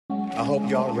I hope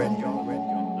y'all ready.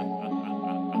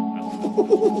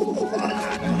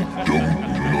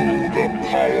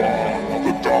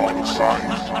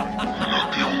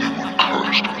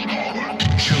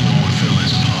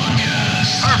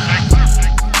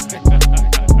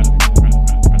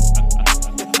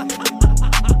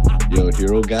 Yo,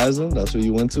 Hero Gasm, that's what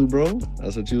you went to, bro?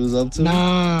 That's what you was up to?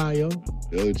 Nah, yo.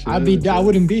 Yo, chill, I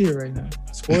wouldn't be here right now.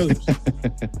 Spoilers.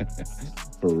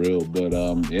 For real. But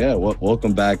yeah,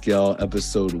 welcome back, y'all.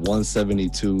 Episode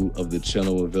 172 of the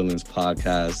Chilling with Villains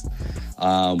podcast.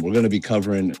 We're gonna be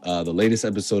covering the latest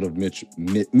episode of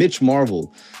Mitch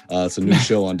Marvel. It's a new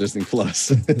show on Disney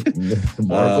Plus.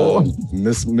 Marvel.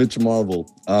 Mitch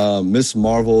Marvel. Miss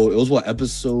Marvel. It was what,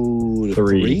 episode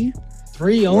 3?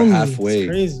 3 only. We're halfway. It's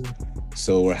crazy.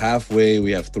 So we're halfway.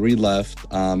 We have 3 left.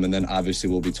 And then obviously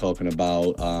we'll be talking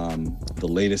about the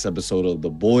latest episode of The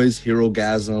Boys, Hero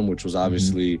Gasm, which was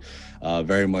obviously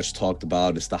very much talked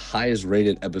about. It's the highest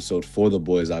rated episode for The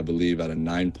Boys, I believe, at a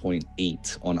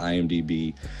 9.8 on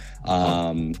IMDb.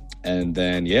 And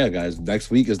then, yeah, guys,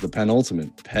 next week is the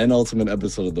penultimate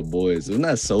episode of The Boys. Isn't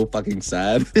that so fucking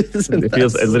sad? It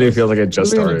literally feels like it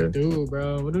just What are we started. gonna do,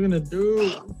 bro? What are we gonna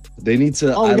do? They need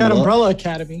to. Oh, we got Umbrella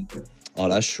Academy. Oh,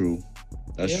 that's true.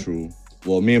 That's Yeah. true.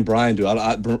 Well, me and Brian do.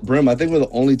 Brim, I think we're the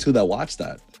only 2 that watch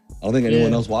that. I don't think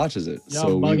anyone else watches it. Y'all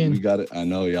So we bugging. got it. I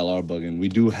know y'all are bugging. We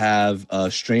do have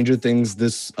Stranger Things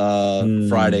this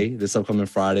Friday, this upcoming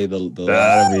Friday. That'll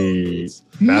be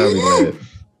good.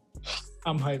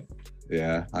 I'm hyped.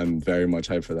 Yeah, I'm very much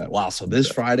hyped for that. Wow. So this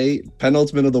Friday,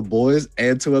 penultimate of The Boys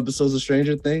and 2 episodes of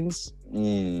Stranger Things.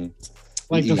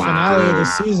 Like the Wow. finale of the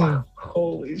season.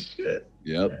 Holy shit.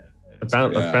 Yep. I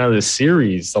found the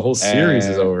series. The whole series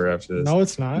is over after this. No,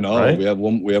 it's not. No, Right? we have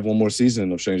one more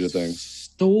season of Stranger Things.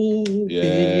 Stupid.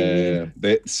 Yeah.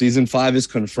 Season 5 is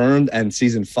confirmed, and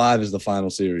season 5 is the final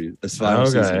series. It's final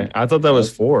Okay. season. I thought that was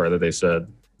 4 that they said.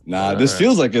 Nah, this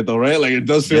feels like it though, right? Like it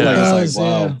does feel Yeah. like it's like,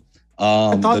 Yeah.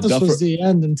 wow. I thought the this was Duffer- the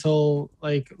end until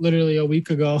like literally a week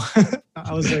ago.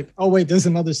 I was like, oh wait, there's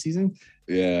another season.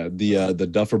 Yeah, the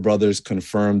Duffer Brothers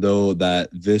confirmed though that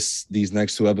these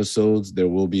next 2 episodes there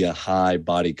will be a high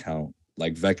body count.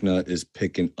 Like Vecna is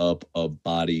picking up a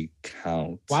body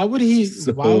count. Why would he?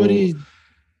 So- Why would he?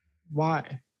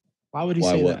 Why? Why would he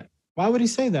Why say what? that? Why would he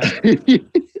say that?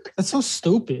 That's so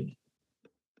stupid.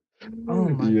 Oh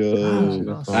my Yo,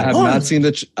 gosh. I have Oh, not seen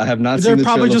the. I have not They're seen the.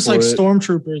 probably trailer just for like it.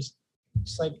 stormtroopers,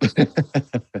 just like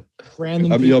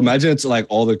random. I mean, yo, people. imagine it's like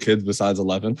all the kids besides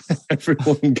 11.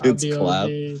 Everyone That'd gets be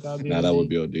clapped. OD, that'd be Nah, that OD. would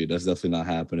be OD. That's definitely not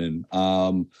happening.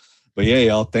 But yeah,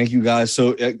 y'all, thank you guys.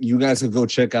 So you guys can go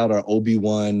check out our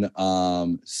Obi-Wan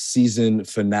season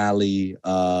finale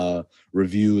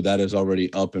review that is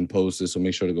already up and posted. So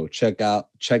make sure to go check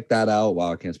that out.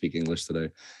 Wow, I can't speak English today.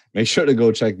 Make sure to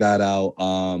go check that out.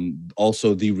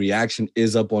 Also, the reaction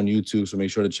is up on YouTube, so make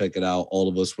sure to check it out. All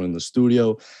of us were in the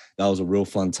studio. That was a real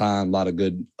fun time. A lot of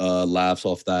good laughs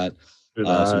off that.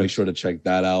 So make sure to check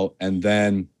that out. And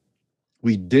then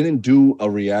we didn't do a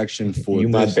reaction for you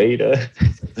my this. beta.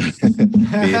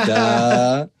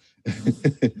 Beta.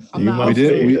 I'm not we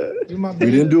didn't. You my We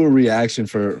baby. didn't do a reaction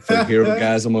for Hero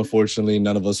Gasm, unfortunately.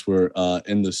 None of us were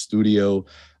in the studio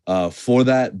for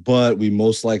that, but we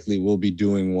most likely will be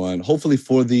doing one, hopefully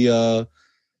for the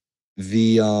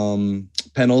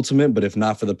penultimate, but if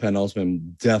not for the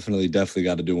penultimate, definitely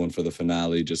got to do one for the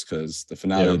finale, just because the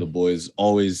finale of The Boys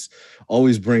always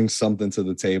brings something to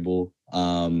the table.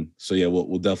 So yeah,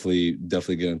 we'll definitely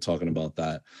get into talking about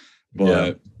that.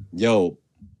 But yo,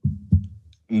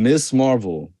 Miss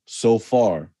Marvel so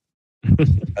far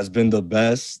has been the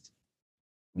best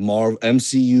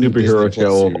MCU Superhero Disney Plus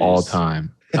show of series. all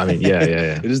time. I mean, yeah.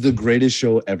 It is the greatest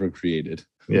show ever created.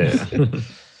 Yeah.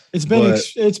 It's been But-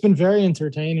 it's been very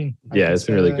entertaining. I Yeah, can it's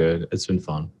been say really that. good. It's been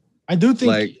fun. I do think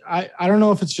Like- I don't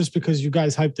know if it's just because you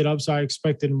guys hyped it up, so I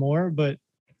expected more, but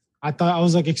I thought I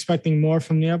was like expecting more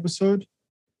from the episode.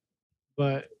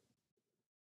 But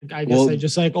I guess Well- I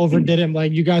just like overdid it.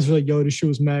 Like you guys were like, yo, the show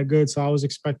was mad good. So I was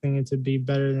expecting it to be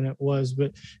better than it was.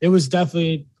 But it was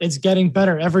definitely it's getting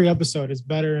better. Every episode is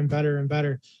better and better and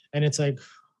better. And it's like,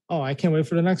 oh, I can't wait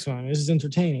for the next one. This is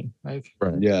entertaining. Like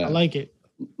Yeah. I like it.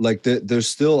 Like there's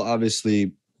still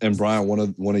obviously, and Brian,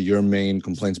 one of your main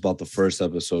complaints about the first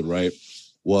episode, right,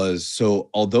 was so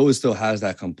although it still has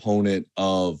that component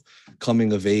of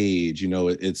coming of age,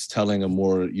 it's telling a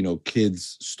more,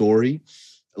 kids story.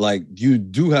 Like you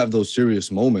do have those serious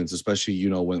moments, especially,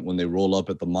 when they roll up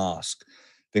at the mosque,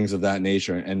 things of that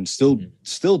nature, and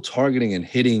still targeting and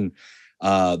hitting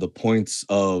the points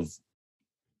of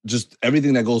just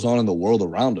everything that goes on in the world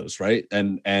around us, right?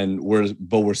 And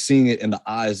we're seeing it in the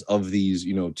eyes of these,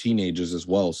 you know, teenagers as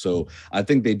well. So I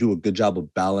think they do a good job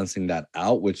of balancing that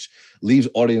out, which leaves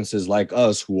audiences like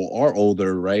us who are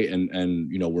older, right?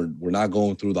 And you know, we're not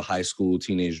going through the high school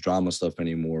teenage drama stuff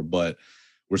anymore, but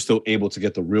we're still able to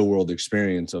get the real world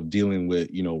experience of dealing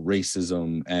with, you know,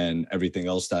 racism and everything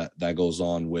else that goes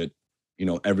on with, you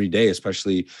know, every day,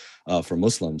 especially for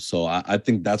Muslims. So I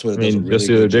think that's what it does a really just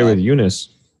the other good day job. with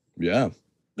Eunice. Yeah.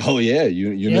 Oh yeah,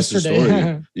 you missed the Yesterday.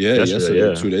 story. Yeah, yesterday,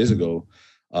 yeah. 2 days ago.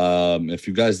 If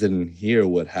you guys didn't hear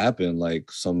what happened,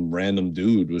 like some random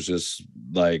dude was just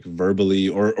like verbally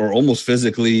or almost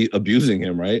physically abusing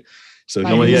him, right? So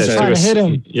Right, he was trying to hit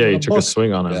him. He took a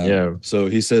swing on him. Yeah. So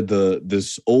he said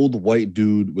this old white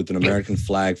dude with an American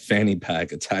flag fanny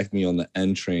pack attacked me on the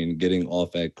N train getting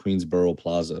off at Queensboro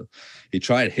Plaza. He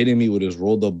tried hitting me with his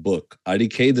rolled up book. I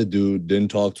DK'd the dude,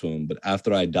 didn't talk to him, but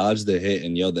after I dodged the hit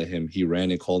and yelled at him, he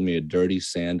ran and called me a dirty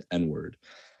sand N-word.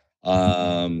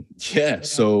 Yeah,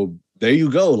 so there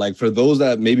you go. Like for those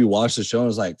that maybe watch the show and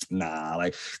it's like, nah,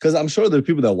 like, because I'm sure there are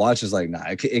people that watch is like, nah,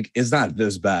 it's not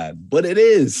this bad, but it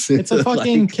is. It's a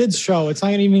fucking kids show. It's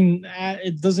not even.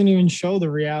 It doesn't even show the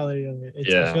reality of it.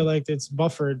 I feel like it's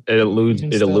buffered. It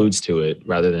alludes to it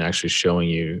rather than actually showing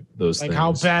you those like things.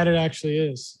 how bad it actually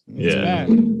is. It's Yeah. bad.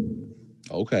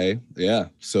 Okay. Yeah.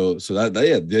 So that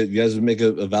yeah, you guys make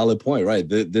a valid point, right?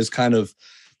 This kind of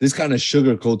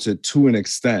sugarcoats it to an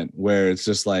extent where it's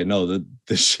just like, no,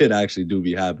 the shit actually do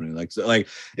be happening. Like, so, like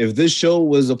if this show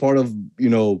was a part of, you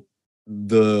know,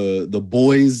 the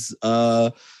boys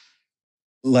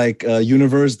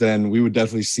universe, then we would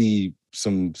definitely see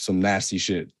some nasty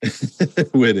shit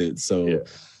with it. So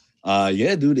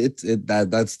yeah, dude,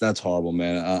 that's horrible,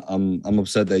 man. I'm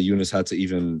upset that Eunice had to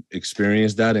even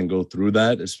experience that and go through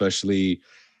that, especially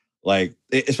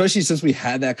since we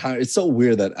had that it's so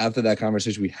weird that after that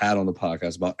conversation we had on the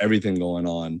podcast about everything going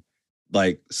on,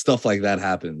 like stuff like that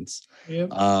happens. Yep.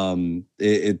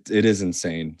 It is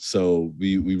insane. So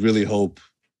we really hope.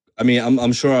 I mean,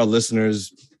 I'm sure our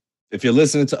listeners, if you're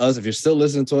listening to us, if you're still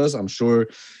listening to us, I'm sure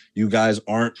you guys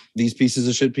aren't these pieces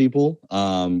of shit people.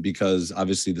 Because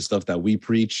obviously the stuff that we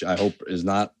preach, I hope is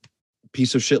not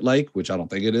piece of shit like, which I don't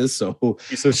think it is. So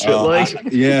piece of shit like,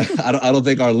 I don't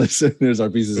think our listeners are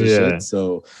pieces of shit.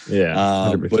 So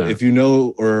but if you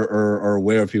know or are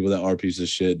aware of people that are pieces of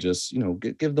shit, just, you know,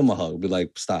 give them a hug. Be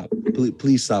like, stop,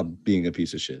 please stop being a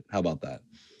piece of shit. How about that?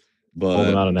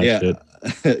 But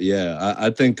shit. Yeah,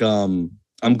 I think I'm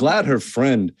glad her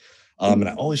friend, and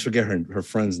I always forget her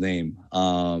friend's name.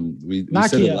 We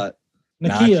said a lot.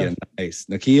 Nakia. Nice.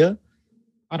 Nakia.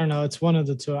 I don't know. It's one of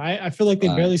the two. I feel like they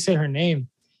barely say her name.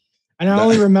 And I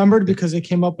only remembered because it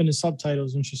came up in the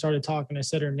subtitles when she started talking. I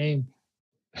said her name.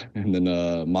 And then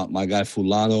my guy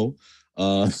Fulano.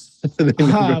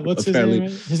 What's his name?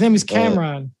 His name is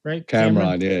Cameron, right?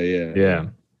 Cameron.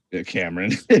 Yeah,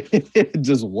 Cameron.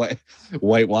 Just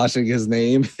whitewashing his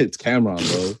name. It's Cameron,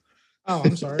 bro. Oh,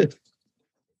 I'm sorry.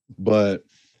 But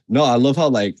no, I love how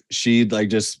like she like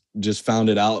just found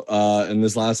it out in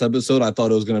this last episode. I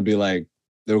thought it was gonna be like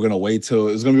they were gonna wait till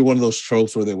it was gonna be one of those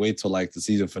tropes where they wait till like the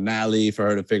season finale for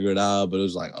her to figure it out. But it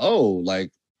was like, oh,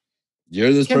 like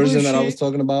you're this person that I was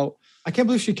talking about. I can't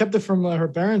believe she kept it from her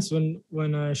parents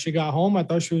when she got home. I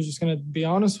thought she was just gonna be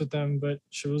honest with them, but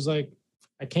she was like,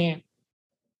 I can't.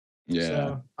 Yeah.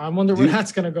 So I wonder where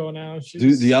that's gonna go now. Do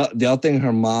y'all think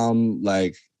her mom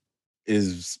like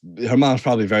her mom's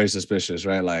probably very suspicious,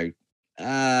 right? Like,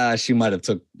 she might have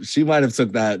took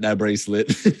that bracelet.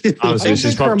 Honestly, I don't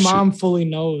think her mom fully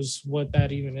knows what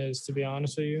that even is, to be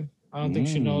honest with you. I don't think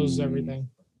she knows everything.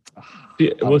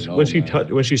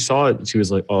 When she saw it, she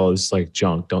was like, "Oh, this is like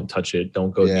junk. Don't touch it.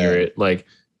 Don't go near it." Like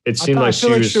it seemed like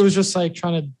she was just like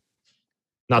trying to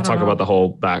not talk about the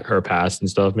whole her past and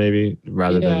stuff, maybe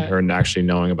rather than her actually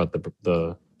knowing about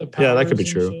the yeah, that could be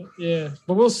true. Yeah,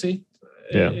 but we'll see.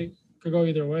 Yeah, it could go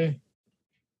either way.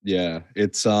 Yeah,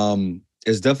 it's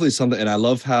definitely something, and I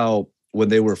love how when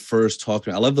they were first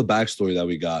talking, I love the backstory that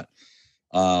we got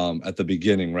at the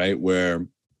beginning, right? Where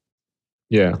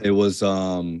it was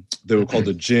they were called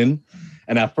the Jinn,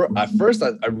 and at first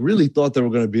I really thought they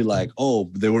were gonna be like, oh,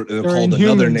 they're called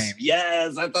another name.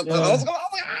 Yes, I thought that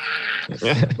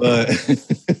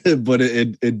was but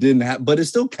it didn't happen, but it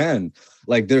still can.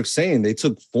 Like they're saying they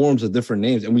took forms of different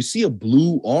names, and we see a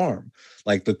blue arm,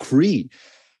 like the Kree.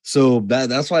 So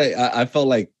that's why I felt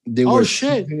like they were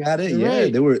teasing at it.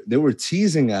 Right. They were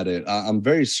teasing at it. I'm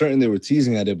very certain they were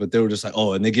teasing at it, but they were just like,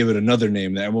 oh, and they give it another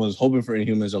name that everyone was hoping for.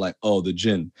 Inhumans are like, oh, the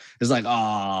Jinn. It's like,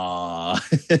 but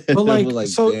like,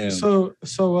 so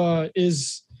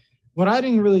is what I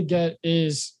didn't really get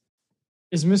is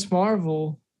is Miss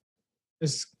Marvel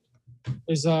is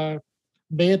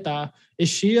Beta? Is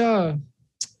she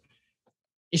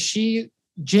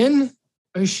Jinn?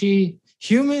 Or is she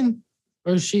human?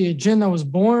 Or is she a Jinn that was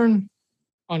born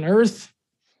on Earth?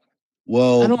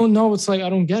 Well, I don't know. It's like I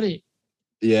don't get it.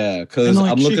 Yeah, because I'm looking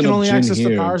up Jinn here. She can only access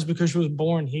the powers because she was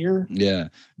born here. Yeah.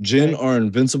 Jinn are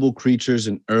invincible creatures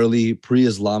in early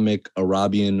pre-Islamic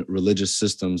Arabian religious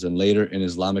systems and later in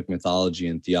Islamic mythology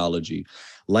and theology.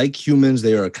 Like humans,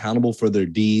 they are accountable for their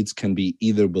deeds, can be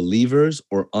either believers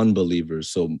or unbelievers,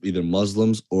 so either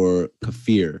Muslims or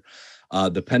kafir,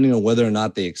 depending on whether or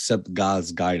not they accept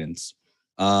God's guidance.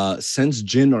 Since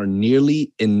Jinn are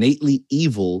nearly innately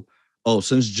evil,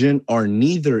 since Jinn are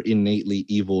neither innately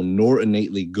evil nor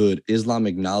innately good, Islam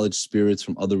acknowledged spirits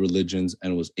from other religions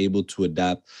and was able to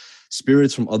adapt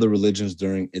spirits from other religions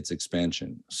during its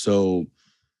expansion. So,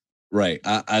 right,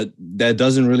 I that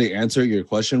doesn't really answer your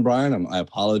question, Brian. I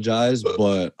apologize,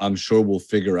 but I'm sure we'll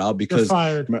figure out because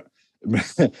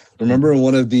remember in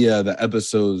one of the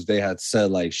episodes they had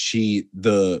said like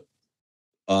the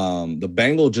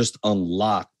bangle just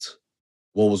unlocked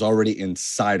what was already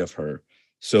inside of her.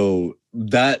 So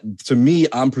that to me,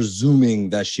 I'm presuming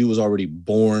that she was already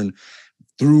born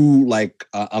through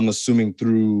I'm assuming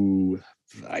through,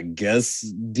 I guess,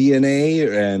 DNA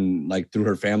and like through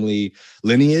her family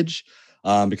lineage.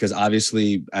 Because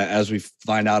obviously, as we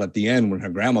find out at the end when her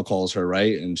grandma calls her,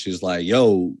 right? And she's like,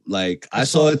 yo, like I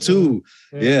saw it too.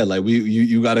 Yeah, like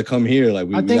you got to come here. Like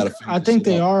I think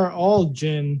they are all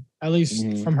Jinn, at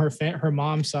least from her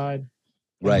mom's side.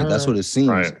 Right, that's what it seems.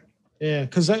 Right. Yeah,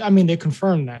 because I mean they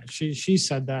confirmed that she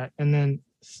said that, and then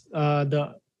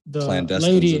the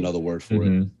clandestine is another word for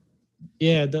it.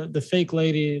 Yeah, the fake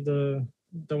lady, the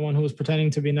one who was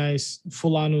pretending to be nice,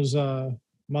 Fulanu's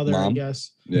mother, Mom? I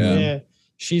guess. Yeah,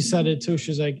 she said it too.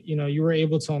 She's like, you were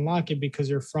able to unlock it because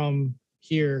you're from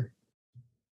here,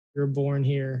 you're born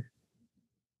here.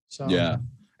 So yeah,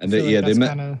 and they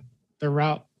kind of the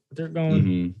route they're going.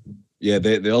 Mm-hmm. Yeah,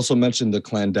 they also mentioned the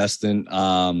clandestine,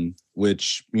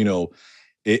 which,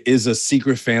 it is a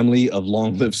secret family of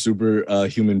long-lived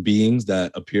superhuman beings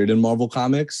that appeared in Marvel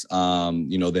Comics.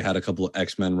 They had a couple of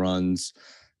X-Men runs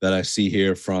that I see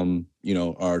here from,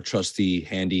 our trusty,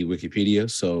 handy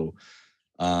Wikipedia. So,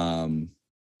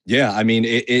 yeah, I mean,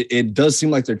 it does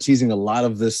seem like they're teasing a lot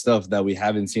of this stuff that we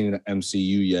haven't seen in the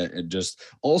MCU yet. And just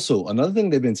also another thing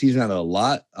they've been teasing out a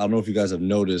lot. I don't know if you guys have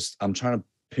noticed. I'm trying to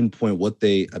pinpoint what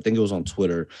I think it was on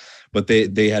Twitter, but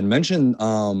they had mentioned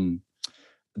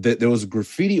that there was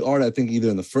graffiti art, I think either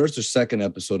in the first or second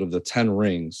episode of the 10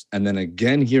 Rings. And then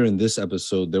again here in this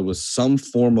episode, there was some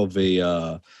form of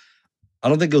I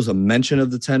don't think it was a mention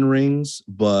of the 10 Rings,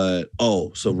 but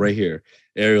so right here,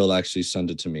 Ariel actually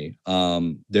sent it to me.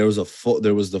 There was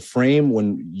the frame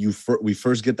when we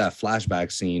first get that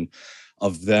flashback scene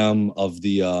of them, of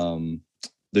the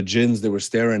jinns that were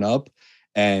staring up.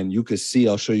 And you could see,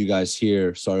 I'll show you guys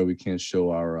here. Sorry, we can't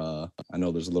show our, I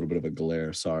know there's a little bit of a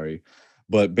glare, sorry.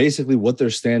 But basically what they're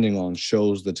standing on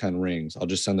shows the 10 Rings. I'll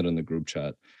just send it in the group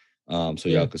chat so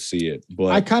y'all could see it. But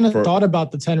I kind of thought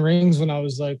about the 10 Rings when I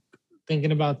was like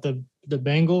thinking about the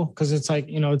bangle, because it's like,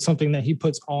 it's something that he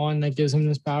puts on that gives him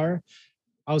this power.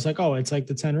 I was like, it's like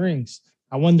the 10 Rings.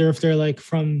 I wonder if they're like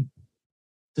from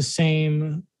the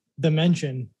same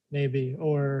dimension maybe,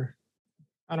 or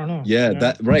I don't know. Yeah,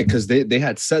 that right, because they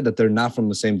had said that they're not from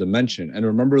the same dimension. And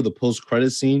remember the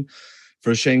post-credit scene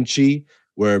for Shang-Chi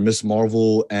where Miss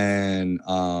Marvel and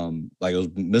it was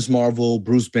Miss Marvel,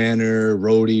 Bruce Banner,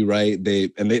 Rhodey, right?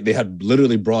 They had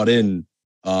literally brought in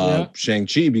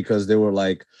Shang-Chi because they were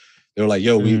like,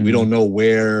 yo, we don't know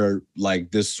where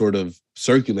like this sort of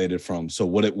circulated from. So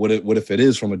what if it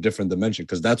is from a different dimension?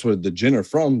 Because that's where the Jinn are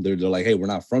from. They're like, hey, we're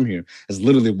not from here. It's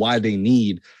literally why they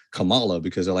need Kamala,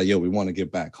 because they're like, yo, we want to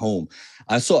get back home.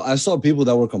 I saw people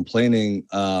that were complaining.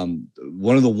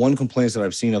 One complaints that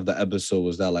I've seen of the episode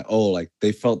was that like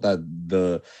they felt that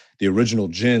the original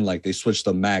Jinn, like they switched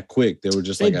them mad quick. They were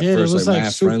just like at first like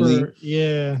mad friendly.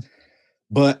 Yeah.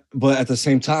 But at the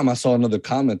same time, I saw another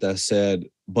comment that said,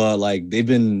 but like they've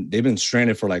been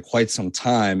stranded for like quite some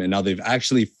time, and now they've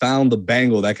actually found the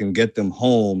bangle that can get them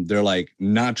home. They're like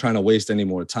not trying to waste any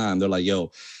more time. They're like,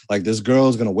 yo, like this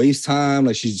girl's gonna waste time.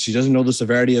 Like she doesn't know the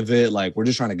severity of it. Like we're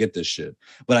just trying to get this shit.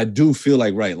 But I do feel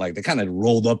like like they kind of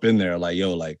rolled up in there, like,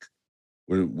 yo, like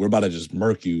we're about to just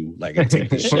murk you, like and take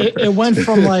this shit. It went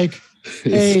from like,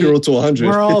 hey, 0 to 100.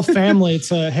 We're all family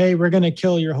to, hey, we're gonna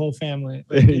kill your whole family.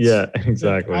 Like, yeah,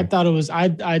 exactly. I thought it was. I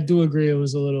do agree. It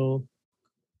was a little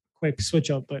quick switch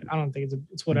up, but I don't think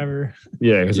it's whatever.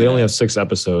 Yeah, because they only have 6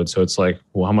 episodes, so it's like,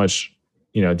 well, how much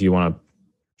do you want to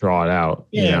draw it out.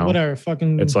 Yeah, whatever.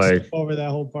 Fucking it's like over that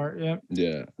whole part. Yeah.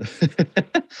 Yeah.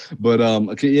 But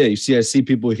okay, yeah, you see, I see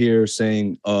people here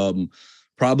saying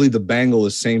probably the bangle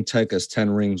is same tech as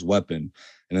 10 Rings weapon.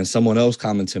 And then someone else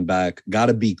commenting back,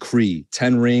 gotta be Kree,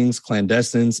 10 Rings,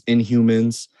 clandestines,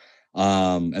 Inhumans.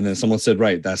 And then someone said,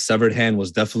 right, that severed hand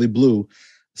was definitely blue.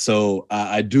 So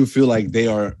I do feel like they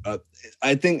are,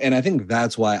 I think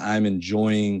that's why I'm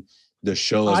enjoying the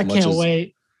show as much as. I can't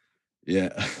wait. Yeah,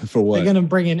 for what? They're going to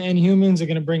bring in Inhumans. They're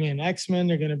going to bring in X-Men.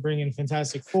 They're going to bring in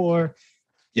Fantastic Four.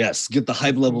 Yes, get the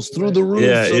hype levels through the roof.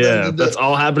 Yeah, that's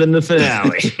all happened in the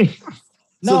finale.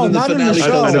 No, not in the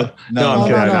show. No,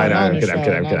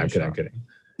 I'm kidding.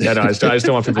 Yeah, no, I just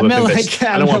don't want people to think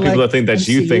that. I don't want people to think that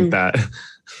you think that.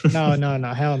 No,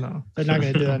 hell no. They're not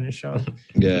going to do that in the show.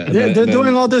 Yeah, they're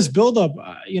doing all this buildup.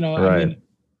 Right. I mean,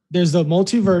 there's the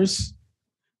multiverse.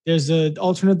 There's the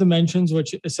alternate dimensions,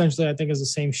 which essentially I think is the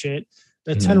same shit.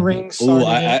 The 10 Rings. Oh,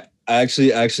 I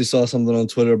actually saw something on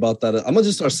Twitter about that. I'm gonna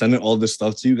just start sending all this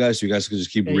stuff to you guys. So you guys could just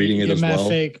keep reading it as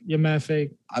well. You're mad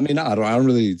fake. I mean, I don't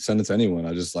really send it to anyone.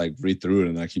 I just like read through it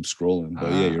and I keep scrolling.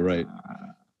 But yeah, you're right.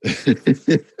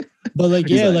 But like,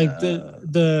 yeah, like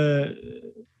the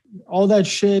all that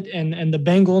shit and the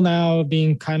bangle now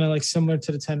being kind of like similar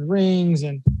to the 10 Rings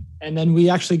and then we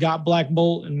actually got Black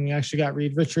Bolt and we actually got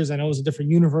Reed Richards. I know it was a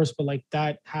different universe, but like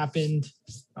that happened.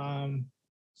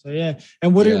 So yeah.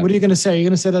 And what are you going to say? Are you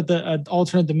going to say that the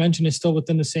alternate dimension is still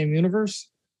within the same universe?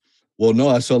 Well, no,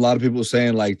 I saw a lot of people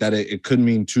saying like that it could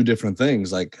mean two different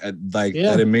things, like that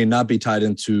it may not be tied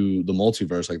into the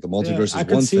multiverse. Like the multiverse is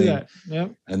one thing. That. Yeah.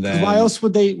 And then why else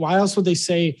would they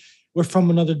say we're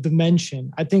from another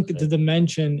dimension? I think the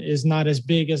dimension is not as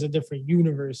big as a different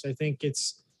universe. I think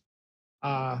it's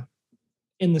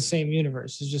in the same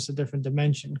universe. It's just a different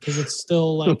dimension because it's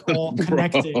still like all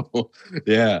connected.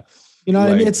 Yeah. You know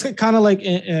what I mean? It's kind of like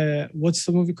what's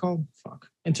the movie called?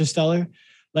 Interstellar.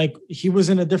 Like he was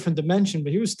in a different dimension,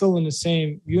 but he was still in the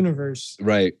same universe.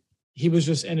 Right. He was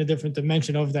just in a different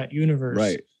dimension of that universe.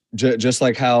 Right. Just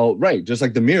like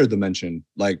the mirror dimension,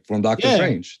 like from Doctor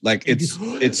Strange. Like it's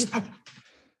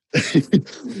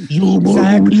Yo,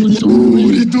 Mark, what are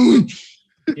you doing?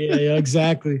 Yeah,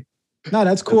 exactly. No,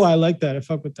 that's cool. I like that. I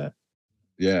fuck with that.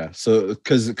 Yeah. So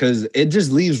because it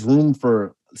just leaves room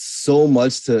for so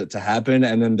much to happen,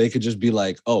 and then they could just be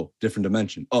like, oh, different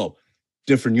dimension. Oh,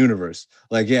 different universe.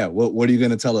 Like, yeah, what are you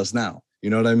gonna tell us now? You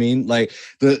know what I mean? Like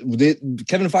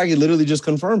Kevin Feige literally just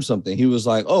confirmed something. He was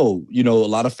like, oh, a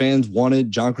lot of fans wanted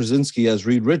John Krasinski as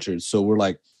Reed Richards. So we're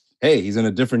like, hey, he's in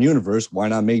a different universe. Why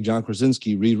not make John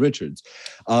Krasinski Reed Richards?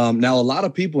 Now, a lot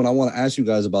of people, and I want to ask you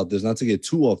guys about this, not to get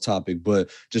too off topic, but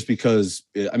just because,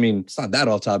 I mean, it's not that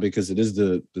off topic because it is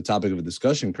the topic of a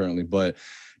discussion currently. But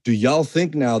do y'all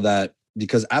think now that,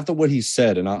 because after what he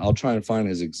said, and I'll try and find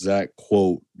his exact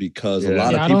quote, because a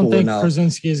lot of people I don't think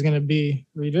Krasinski is going to be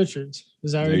Reed Richards.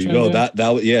 Is that there you go?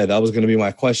 That was going to be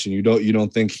my question. You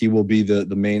don't think he will be the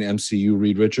main MCU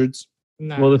Reed Richards?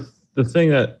 No. Well, the thing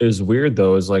that is weird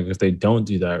though is like if they don't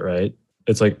do that, right?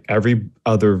 It's like every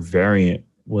other variant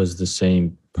was the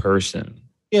same person.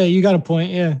 Yeah, you got a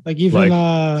point. Yeah, like even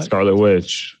Scarlet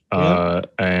Witch,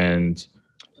 and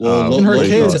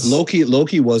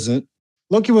Loki wasn't.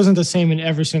 Loki wasn't the same in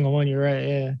every single one. You're right.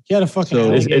 Yeah, he had a fucking.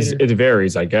 So it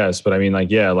varies, I guess. But I mean,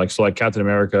 like, yeah, like so, like Captain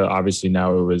America. Obviously,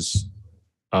 now it was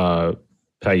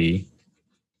Peggy,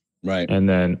 right? And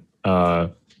then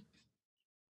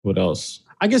what else?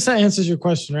 I guess that answers your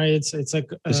question, right? It's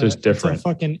like this is different. It's a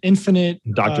fucking infinite.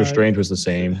 Doctor Strange was the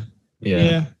same.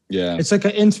 Yeah. It's like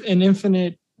an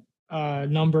infinite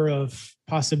number of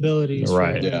possibilities.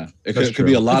 Right. Yeah. It could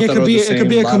be a lot. Like it could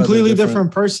be a completely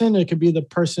different person. It could be the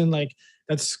person like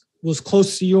was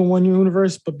close to you in one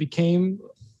universe, but became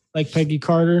like Peggy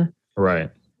Carter. Right.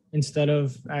 Instead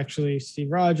of actually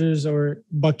Steve Rogers or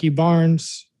Bucky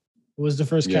Barnes, who was the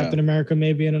first Captain America,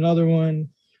 maybe in another one,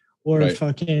 or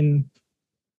fucking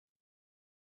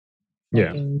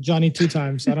Johnny Two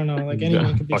Times. I don't know. Like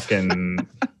anyone could be Fulano.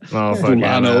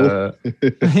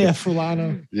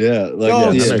 Fulano.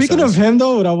 Yeah. Speaking of him,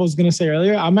 though, what I was gonna say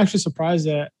earlier, I'm actually surprised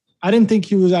that I didn't think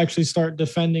he would actually start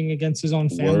defending against his own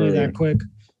family that quick.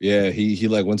 Yeah, he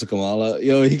like went to Kamala.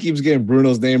 He keeps getting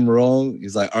Bruno's name wrong.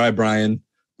 He's like, all right, Brian.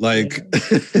 Like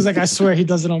he's like, I swear he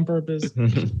does it on purpose.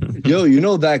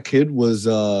 That kid was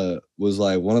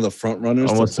like one of the front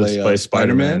runners to play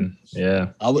Spider-Man. Yeah.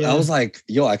 I was like,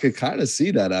 I could kind of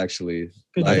see that actually.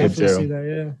 Could definitely see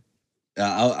that,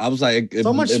 I was like,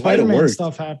 so much Spider-Man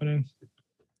stuff happening.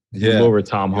 Yeah, over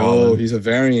Tom Holland. He's a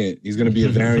variant. He's gonna be a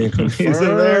variant.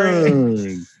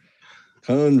 Confirmed.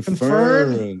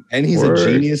 Confirmed. And he's a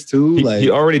genius too. He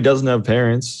already doesn't have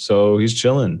parents, so he's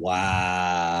chilling.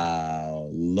 Wow.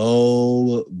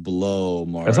 Low blow,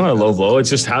 Mark. That's not a low blow. It's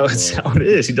just how it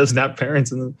is. He doesn't have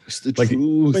parents, it's the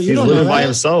truth. He's living by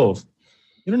himself.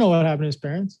 You don't know what happened to his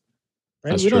parents,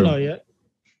 right? We don't know yet.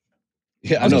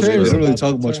 Yeah, I know. They don't really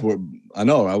talk much more. I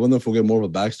know. I wonder if we'll get more of a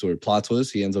backstory. Plot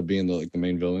twist. He ends up being the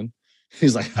main villain.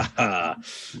 He's like, haha,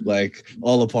 like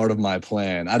all a part of my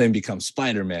plan. I didn't become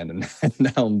Spider-Man, and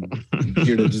now I'm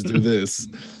here to just do this.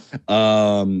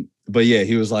 But yeah,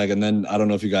 he was like, and then I don't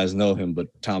know if you guys know him, but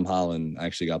Tom Holland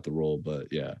actually got the role. But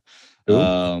yeah,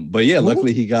 but yeah,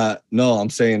 luckily he got. No, I'm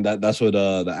saying that's what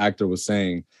the actor was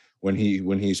saying when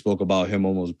he spoke about him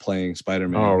almost playing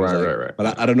Spider-Man. Oh, right.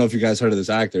 But I don't know if you guys heard of this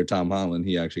actor, Tom Holland.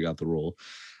 He actually got the role.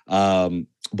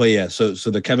 But yeah, so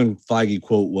the Kevin Feige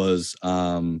quote was,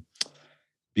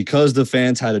 because the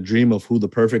fans had a dream of who the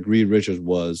perfect Reed Richards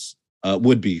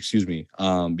would be,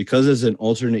 because it's an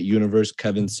alternate universe,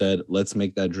 Kevin said, let's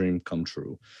make that dream come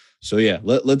true. So yeah,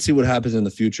 let's see what happens in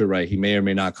the future, right? He may or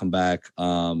may not come back.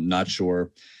 Not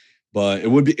sure. But it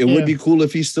would be cool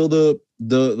if he's still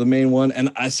the main one. And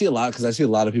I see a lot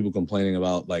of people complaining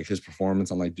about like his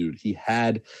performance. I'm like, dude, he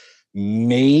had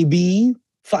maybe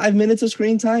 5 minutes of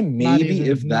screen time, maybe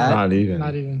if that. Not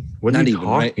even. What are you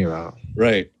talking about?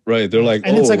 Right. They're like,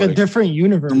 and it's like a different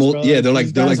universe. They're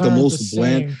like the most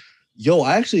bland. Yo,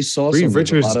 I actually saw some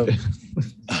Richards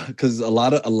because a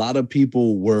lot of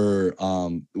people were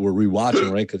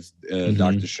rewatching, right? Because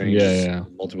Doctor Strange,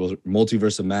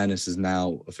 Multiverse of Madness is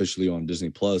now officially on Disney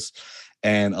Plus,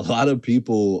 and a lot of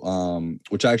people,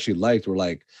 which I actually liked, were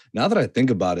like, now that I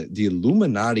think about it, the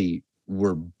Illuminati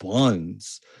were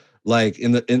buns, like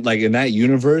in that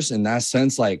universe, in that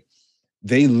sense, like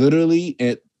they literally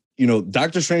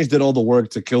Doctor Strange did all the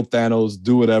work to kill Thanos,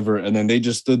 do whatever, and then they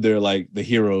just stood there like the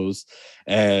heroes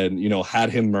and, had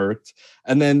him murked.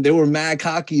 And then they were mad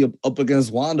cocky up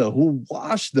against Wanda, who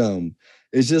washed them.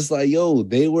 It's just like, yo,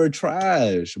 they were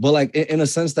trash. But like in a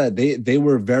sense that they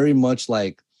were very much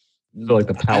like the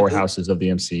powerhouses of the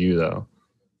MCU, though.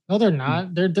 No, they're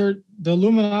not. They're the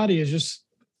Illuminati is just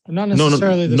not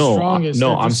necessarily the strongest.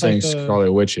 No, I'm saying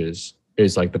Scarlet Witch is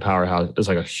like the powerhouse. It's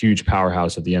like a huge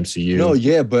powerhouse of the MCU. No,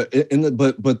 yeah, but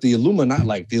but the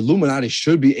Illuminati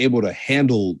should be able to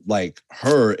handle like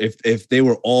her if they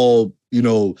were all,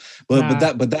 but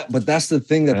that's the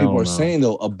thing that people are saying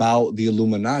though about the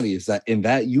Illuminati is that in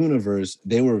that universe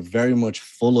they were very much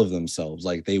full of themselves.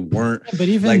 Like they weren't. But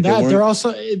even like, they're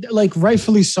also like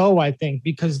rightfully so, I think,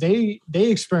 because they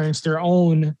experienced their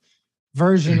own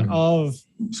version of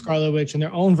Scarlet Witch and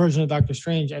their own version of Doctor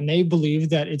Strange, and they believe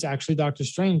that it's actually Doctor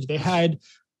Strange. They had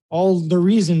all the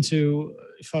reason to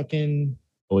fucking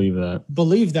believe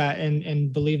that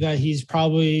and believe that he's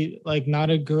probably like not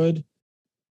a good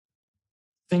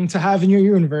thing to have in your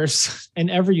universe, in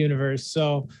every universe.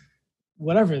 So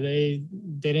whatever, they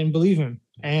didn't believe him.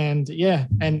 And yeah,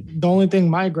 and the only thing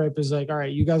my gripe is like, all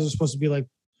right, you guys are supposed to be like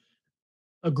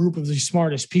a group of the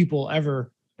smartest people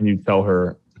ever, and you tell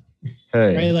her,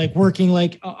 hey, right, like working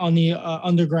like on the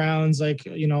undergrounds, like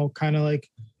kind of like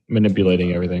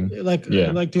manipulating everything, like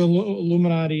the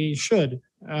Illuminati should,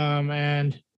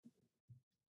 and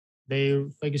they,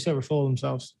 like you said, were full of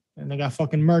themselves, and they got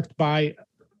fucking murked by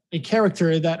a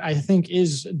character that I think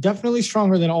is definitely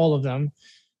stronger than all of them,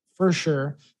 for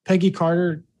sure. Peggy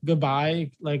Carter,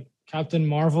 goodbye. Like Captain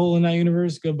Marvel in that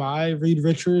universe, goodbye. Reed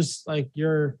Richards, like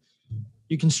you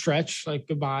can stretch, like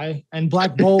goodbye. And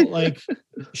Black Bolt, like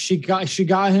she got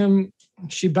him,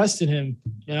 she bested him,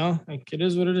 like it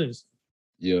is what it is.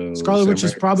 Yo, Scarlet Witch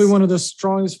is probably one of the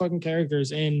strongest fucking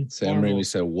characters in Sam Raimi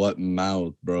said, what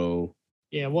mouth, bro?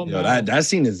 Yeah, what mouth? That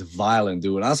scene is violent,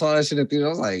 dude. When I saw that shit in theater, I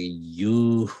was like,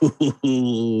 you.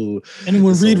 And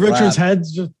when Reed Richards' head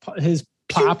just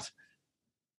popped,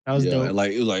 that was dope.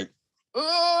 Like it was like,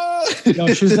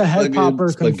 yo, she's the head popper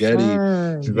spaghetti.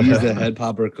 Confirmed. He's the head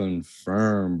popper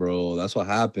confirmed, bro. That's what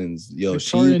happens. Yo,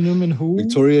 Victoria Newman, who?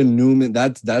 Victoria Newman.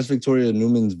 That's Victoria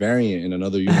Newman's variant in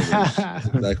another universe. That's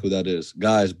exactly who that is,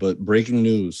 guys. But breaking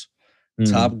news: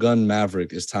 Top Gun: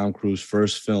 Maverick is Tom Cruise's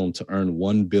first film to earn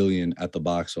 $1 billion at the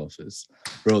box office.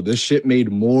 Bro, this shit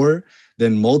made more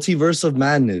than Multiverse of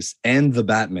Madness and The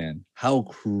Batman. How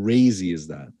crazy is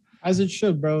that? As it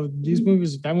should, bro.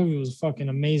 That movie was fucking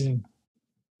amazing.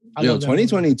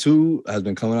 2022 has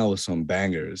been coming out with some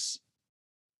bangers.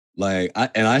 Like,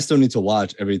 I still need to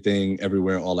watch Everything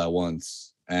Everywhere All at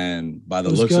Once. And by the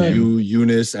looks of you,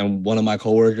 Eunice, and one of my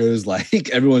coworkers, like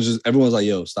everyone's like,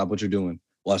 yo, stop what you're doing.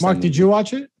 Watch Mark, did you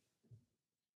watch it?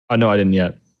 No, I didn't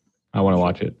yet. I want to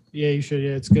watch it. Yeah, you should.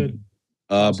 Yeah, it's good.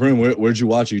 Bryn, where'd you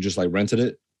watch it? You just like rented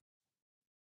it?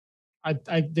 I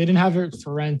they didn't have it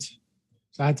for rent,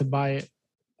 so I had to buy it.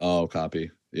 Oh,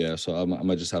 copy. Yeah, so I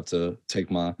might just have to take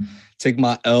my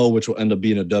L, which will end up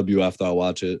being a W after I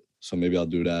watch it. So maybe I'll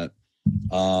do that.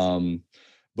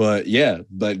 But yeah,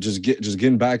 but just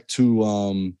getting back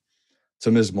to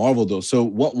Ms. Marvel though. So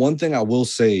one thing I will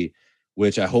say,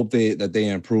 which I hope they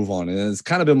improve on, and it's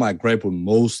kind of been my gripe with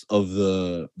most of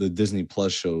the Disney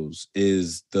Plus shows,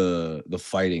 is the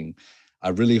fighting. I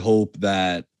really hope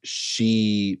that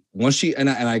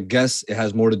I guess it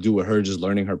has more to do with her just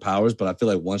learning her powers, but I feel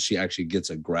like once she actually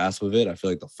gets a grasp of it, I feel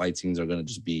like the fight scenes are going to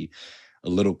just be a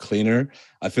little cleaner.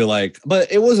 I feel like,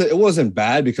 but it wasn't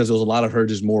bad because there was a lot of her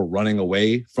just more running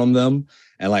away from them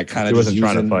and like kind of just using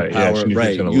trying to fight.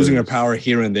 Power, using her power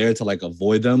here and there to like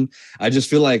avoid them. I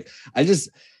just feel like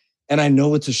and I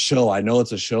know it's a show.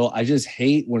 I just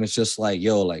hate when it's just like,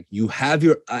 yo, like you have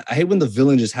I hate when the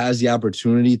villain just has the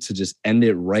opportunity to just end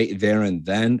it right there and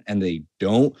then, and they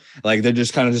don't. Like they're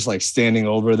just kind of just like standing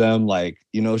over them, like,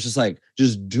 you know, it's just like,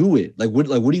 just do it. Like what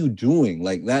are you doing?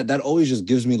 Like that always just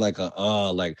gives me like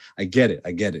like I get it.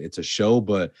 It's a show,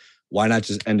 but why not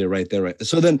just end it right there? Right.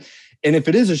 So then, and if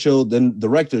it is a show, then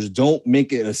directors don't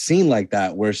make it a scene like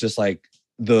that where it's just like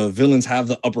the villains have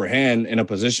the upper hand in a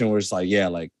position where it's like, yeah,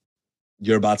 like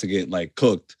you're about to get like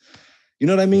cooked. You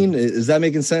know what I mean? Is that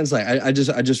making sense? Like, I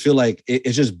just feel like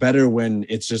it's just better when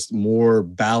it's just more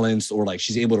balanced, or like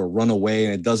she's able to run away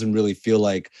and it doesn't really feel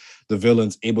like the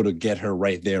villain's able to get her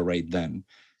right there, right then.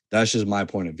 That's just my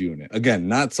point of view in it. Again,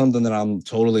 not something that I'm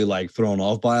totally like thrown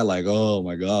off by, like, oh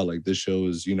my God, like this show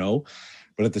is, you know,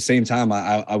 but at the same time,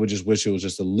 I would just wish it was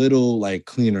just a little like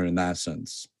cleaner in that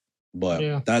sense. But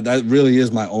yeah, that really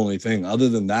is my only thing. Other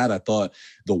than that, I thought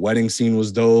the wedding scene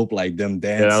was dope, like them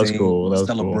dancing, that was cool. That was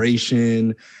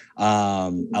celebration.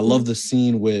 Cool. I love the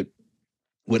scene with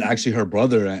actually her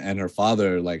brother and her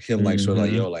father, like him, like sort of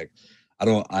like, yo, like I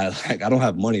don't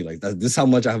have money. Like this is how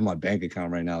much I have in my bank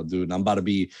account right now, dude. And I'm about to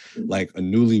be like a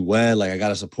newlywed. Like I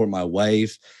gotta support my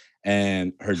wife.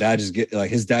 And her dad just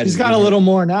his dad. He's got a little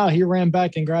more now. He ran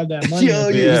back and grabbed that money. He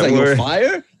was like, yo,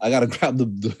 fire! I gotta grab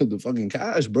the fucking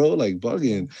cash, bro. Like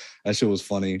bugging. That shit was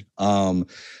funny.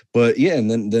 But yeah,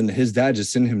 and then his dad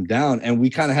just sitting him down, and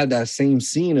we kind of had that same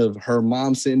scene of her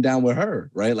mom sitting down with her,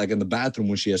 right? Like in the bathroom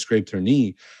when she had scraped her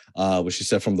knee, which she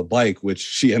said from the bike, which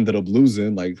she ended up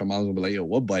losing. Like her mom's gonna be like, yo,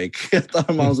 what bike? I thought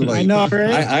her mom's like, I know,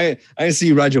 right? I didn't see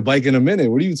you ride your bike in a minute.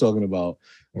 What are you talking about?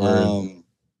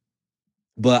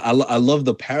 But I love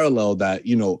the parallel that,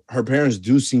 you know, her parents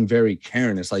do seem very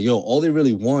caring. It's like, yo, all they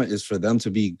really want is for them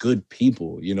to be good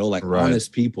people, you know, like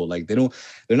honest people. Like they're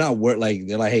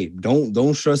like, hey,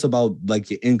 don't stress about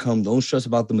like your income. Don't stress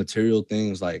about the material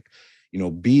things. Like, you know,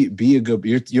 be a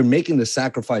good, you're making the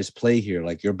sacrifice play here.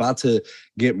 Like you're about to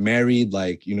get married.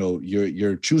 Like, you know,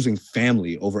 you're choosing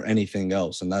family over anything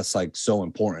else. And that's like so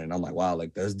important. I'm like, wow,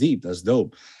 like that's deep. That's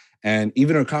dope. And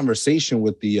even her conversation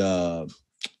with the,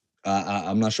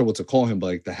 I'm not sure what to call him, but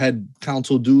like the head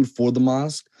council dude for the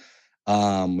mosque,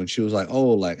 when she was like, oh,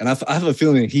 like, and I have a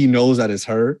feeling he knows that it's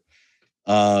her,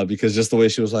 because just the way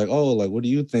she was like, oh, like, what do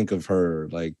you think of her?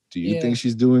 Like, do you think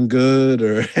she's doing good?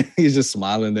 Or he's just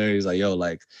smiling there. He's like, yo,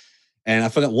 like, and I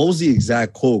forgot what was the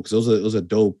exact quote, because it was a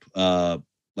dope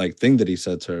like thing that he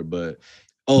said to her, but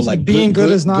like being good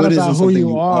is not about who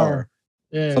you are.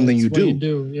 Yeah, something you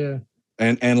do. Yeah.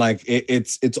 And like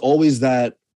it's always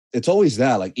that. It's always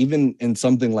that, like, even in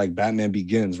something like Batman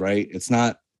Begins, right? It's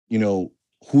not, you know,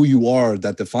 who you are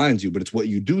that defines you, but it's what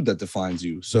you do that defines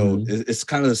you. So it's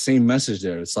kind of the same message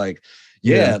there. It's like,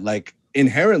 like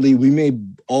inherently we may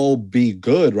all be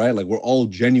good, right? Like we're all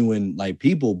genuine like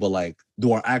people, but like,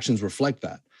 do our actions reflect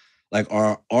that? Like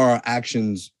are our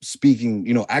actions speaking,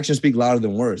 you know, actions speak louder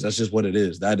than words. That's just what it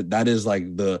is. That is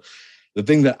like the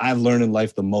thing that I've learned in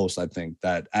life the most. I think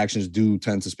that actions do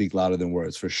tend to speak louder than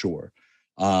words, for sure.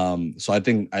 So I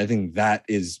think that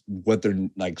is what they're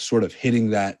like sort of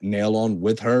hitting that nail on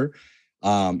with her,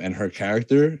 and her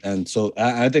character. And so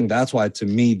I think that's why, to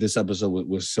me, this episode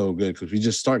was so good, because we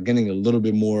just start getting a little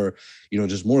bit more, you know,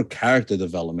 just more character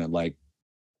development. Like,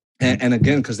 and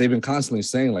again, because they've been constantly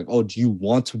saying like, oh, do you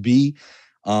want to be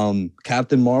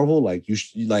Captain Marvel? Like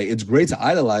like it's great to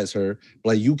idolize her,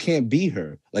 but like you can't be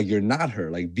her. Like you're not her.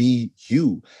 Like be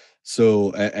you.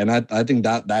 So, and I think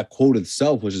that quote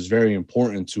itself was just very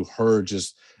important to her,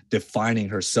 just defining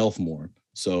herself more.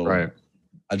 So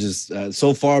I just,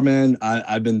 so far, man,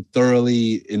 I've been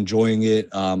thoroughly enjoying it.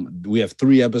 We have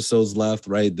 3 episodes left,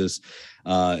 right? This,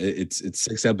 it's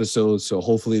 6 episodes. So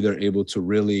hopefully they're able to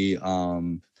really,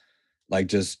 like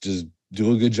just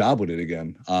do a good job with it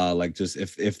again. Like just,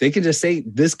 if they can just stay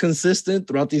this consistent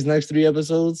throughout these next 3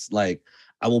 episodes, like,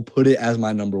 I will put it as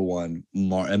my number one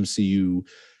MCU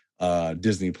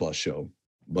Disney Plus show.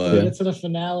 But we'll get to the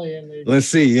finale and let's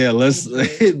see. Yeah, we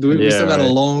still got a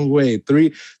long way.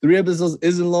 Three episodes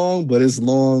isn't long, but it's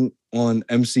long on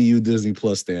MCU Disney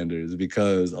Plus standards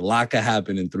because a lot could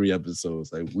happen in 3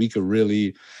 episodes. Like we could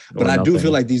really, but I do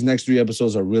feel like these next 3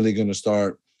 episodes are really going to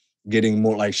start getting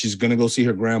more. Like she's going to go see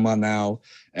her grandma now,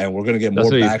 and we're going to get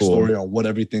more backstory on what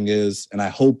everything is. And I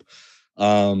hope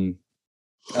the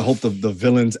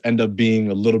villains end up being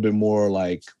a little bit more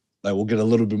like we'll get a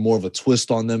little bit more of a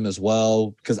twist on them as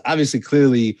well, because obviously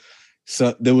clearly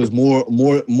so there was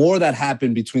more that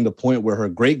happened between the point where her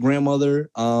great grandmother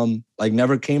like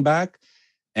never came back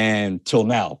and till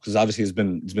now, because obviously it's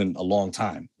been a long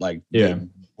time. Like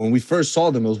when we first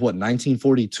saw them, it was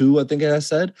 1942, I think I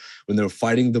said, when they were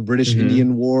fighting the British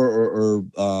Indian War, or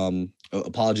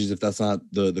apologies if that's not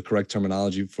the correct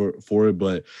terminology for it,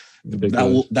 but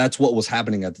that's what was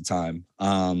happening at the time.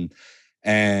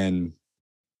 And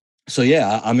so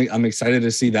yeah, I'm excited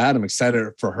to see that. I'm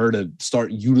excited for her to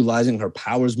start utilizing her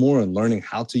powers more and learning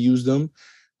how to use them.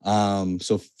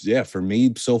 So yeah, for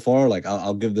me so far, like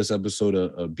I'll give this episode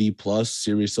a B+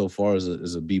 series so far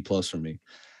is a B+ for me.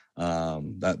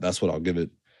 That's what I'll give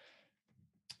it.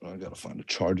 I gotta find a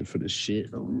charger for this shit.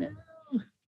 Oh no.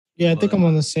 Yeah, I think I'm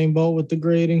on the same boat with the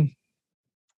grading.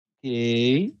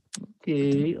 Okay.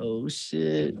 Oh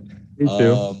shit. Me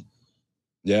too.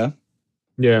 Yeah.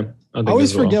 Yeah. I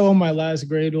always forget what my last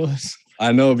grade was.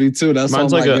 I know, me too. That's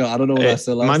mine's like I don't know what I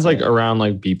said last mine's time. Like around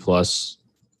like B+.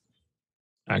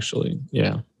 Actually,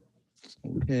 yeah.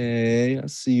 Okay, I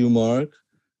see you, Mark.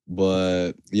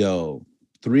 But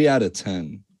 3 out of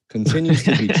 10 continues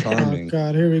to be charming. Oh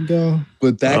God, here we go.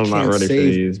 But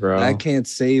that can't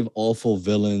save awful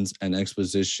villains and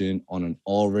exposition on an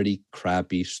already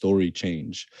crappy story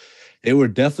change. There were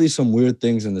definitely some weird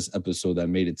things in this episode that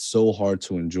made it so hard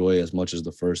to enjoy as much as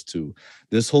the first 2.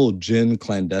 This whole Jinn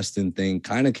clandestine thing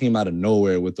kind of came out of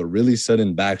nowhere with a really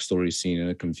sudden backstory scene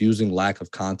and a confusing lack of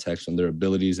context on their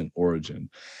abilities and origin.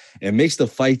 It makes the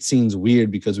fight scenes weird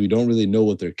because we don't really know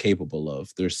what they're capable of.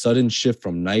 Their sudden shift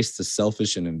from nice to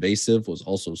selfish and invasive was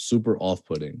also super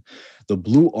off-putting. The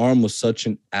blue arm was such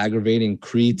an aggravating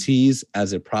Kree tease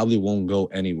as it probably won't go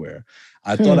anywhere.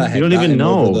 I thought I had. You don't even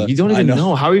know. You don't even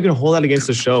know. How are you going to hold that against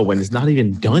the show when it's not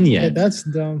even done yet? Yeah, that's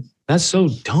dumb. That's so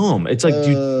dumb. It's like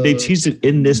they teased it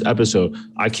in this episode.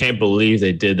 I can't believe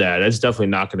they did that. That's definitely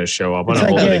not going to show up. I'm going to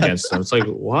hold it against them. It's like,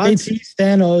 what? They teased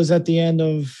Thanos at the end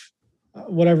of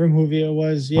whatever movie it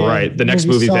was. Yeah, right. The next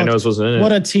movie Thanos wasn't in it.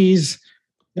 What a tease.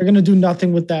 They're going to do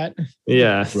nothing with that.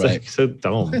 Yeah. It's right. Like so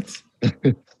dumb.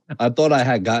 I thought I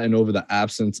had gotten over the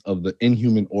absence of the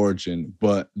Inhuman origin,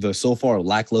 but the so far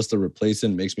lackluster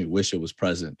replacement makes me wish it was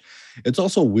present. It's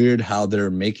also weird how they're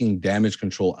making Damage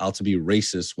Control out to be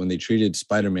racist when they treated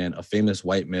Spider-Man, a famous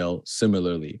white male,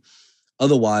 similarly.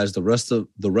 Otherwise, the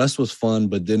rest was fun,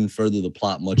 but didn't further the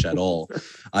plot much at all.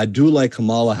 I do like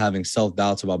Kamala having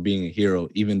self-doubts about being a hero,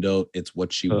 even though it's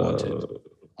what she wanted.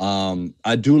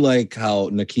 I do like how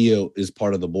Nakia is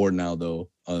part of the board now, though,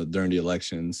 during the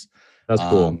elections. That's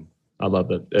cool. I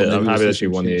love it. I'm happy that she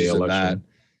won the election.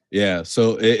 Yeah,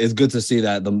 so it's good to see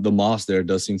that the Moss there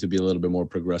does seem to be a little bit more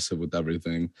progressive with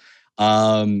everything.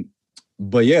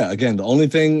 But yeah, again, the only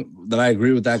thing that I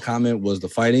agree with that comment was the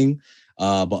fighting.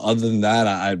 But other than that,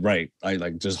 I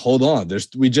like just hold on.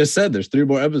 We just said there's 3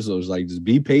 more episodes. Like just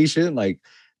be patient. Like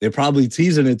they're probably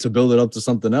teasing it to build it up to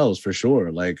something else for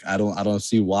sure. Like I don't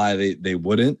see why they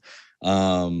wouldn't.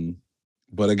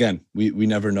 But again, we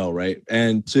never know, right?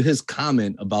 And to his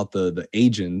comment about the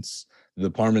agents, the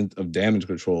Department of Damage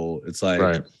Control, it's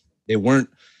like they weren't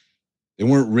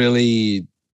really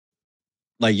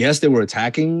like, yes, they were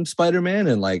attacking Spider-Man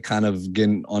and like kind of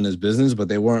getting on his business, but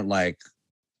they weren't like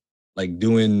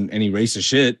doing any racist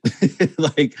shit.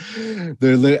 Like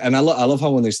and I love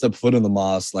how when they step foot in the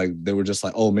mosque, like they were just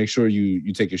like, oh, make sure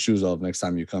you take your shoes off next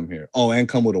time you come here. Oh, and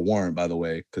come with a warrant, by the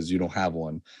way, because you don't have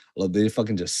one. They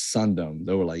fucking just sunned them.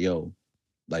 They were like, yo,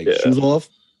 shoes off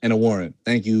and a warrant.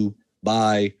 Thank you.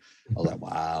 Bye. I was like,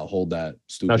 wow, hold that.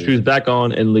 Stupid. Now shoes back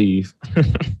on and leave.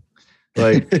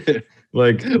 Like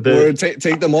or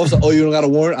take them off. So, oh, you don't got a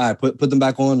warrant? All right, put them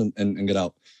back on and get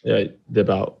out. Yeah, dip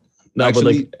out. No,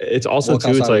 actually, but like it's also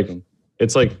too.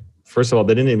 It's like first of all,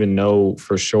 they didn't even know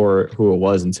for sure who it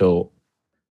was until,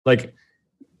 like,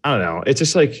 I don't know. It's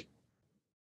just like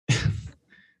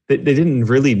they didn't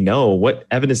really know what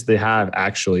evidence they have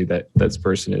actually that this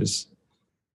person is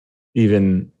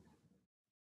even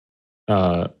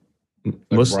like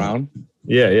Muslim. Brown.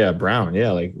 Yeah, Brown.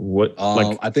 Yeah, like what?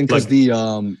 I think because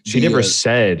she never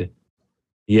said,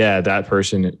 yeah, that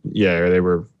person. Yeah, or they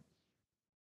were.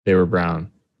 they were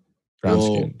brown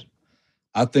skinned.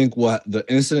 I think what the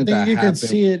incident that you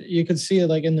happened, you could see it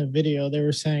like in the video. They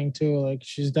were saying too, like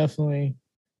she's definitely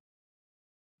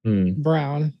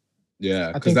brown.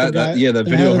 Yeah, because the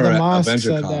video her at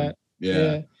Avenger Con.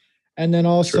 Yeah. And then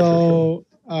also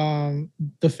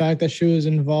the fact that she was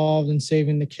involved in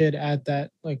saving the kid at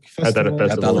that like festival.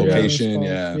 At that location,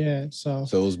 yeah. So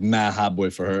it was mad hot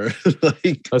boy for her.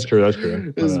 Like that's true.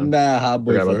 It was mad hot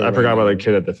boy for her. I forgot about the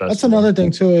kid at the festival. That's another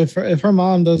thing too. If her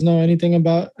mom doesn't know anything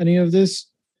about any of this,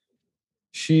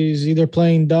 she's either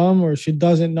playing dumb or she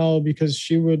doesn't know, because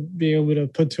she would be able to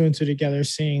put two and two together,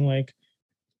 seeing like,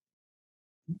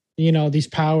 these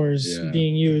powers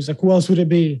being used. Like, who else would it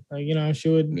be? Like, she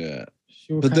would. Yeah.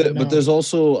 But there's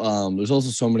also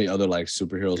so many other like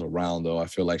superheroes around though. I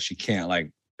feel like she can't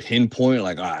like pinpoint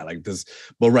like like this.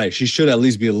 But right, she should at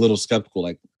least be a little skeptical.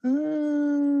 Like,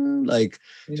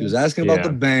 she was asking about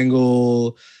the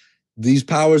bangle. These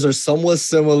powers are somewhat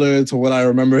similar to what I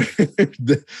remember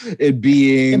it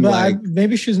being. But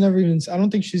maybe she's never even. I don't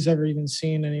think she's ever even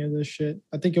seen any of this shit.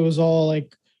 I think it was all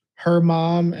like her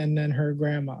mom and then her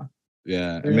grandma.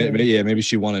 Yeah, maybe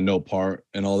she wanted no part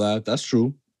and all that. That's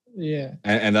true. Yeah,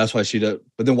 and that's why she does.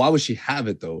 But then why would she have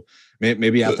it though?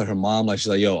 Maybe after her mom, like she's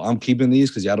like, "Yo, I'm keeping these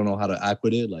because y'all don't know how to act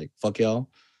with it. Like, fuck y'all,"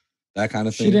 that kind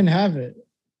of thing. She didn't have it.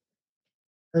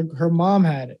 Her mom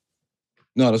had it.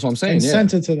 No, that's what I'm saying. And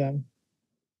sent it to them.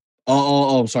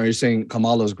 Oh, I'm sorry. You're saying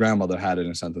Kamala's grandmother had it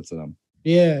and sent it to them.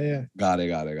 Yeah. Got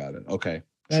it. Okay,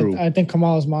 true. I think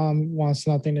Kamala's mom wants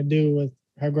nothing to do with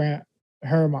her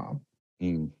mom.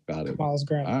 Got it. Kamala's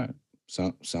grandma. All right.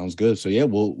 Sounds good. So yeah,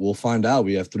 we'll find out.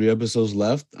 We have 3 episodes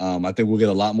left. I think we'll get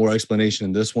a lot more explanation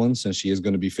in this one, since she is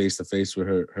going to be face to face with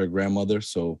her grandmother.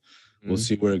 So we'll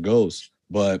see where it goes.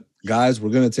 But guys, we're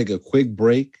going to take a quick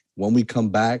break. When we come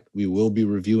back, we will be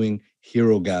reviewing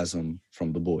Herogasm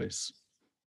from The Boys.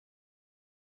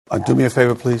 Do me a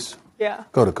favor, please. Yeah.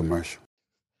 Go to commercial.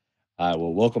 All right.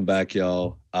 Well, welcome back,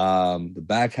 y'all. The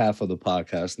back half of the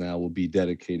podcast now will be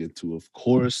dedicated to, of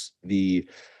course,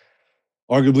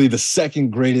 arguably the second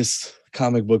greatest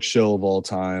comic book show of all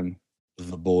time,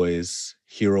 The Boys,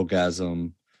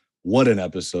 Herogasm. What an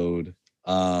episode.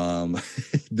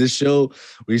 This show,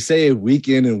 we say it week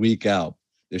in and week out.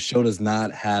 This show does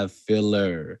not have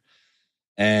filler.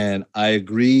 And I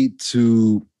agree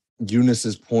to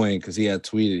Eunice's point, because he had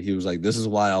tweeted, he was like, this is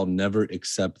why I'll never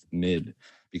accept mid,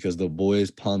 because The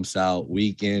Boys pumps out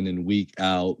week in and week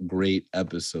out great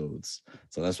episodes.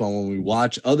 So that's why when we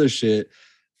watch other shit,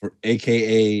 for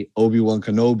AKA Obi-Wan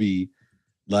Kenobi,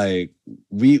 like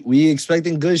we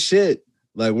expecting good shit.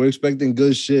 Like we're expecting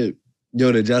good shit.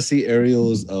 Yo, did y'all see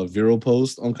Ariel's viral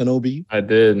post on Kenobi? I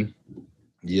did.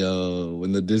 Yo,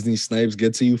 when the Disney snipes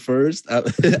get to you first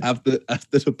after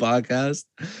the podcast,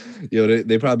 yo,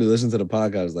 they probably listen to the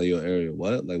podcast like, yo, Ariel,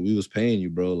 what? Like we was paying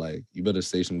you, bro. Like you better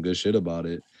say some good shit about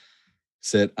it.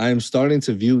 Said, I am starting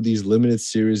to view these limited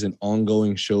series and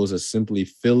ongoing shows as simply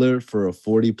filler for a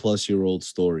 40-plus-year-old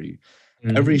story.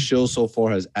 Mm-hmm. Every show so far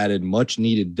has added much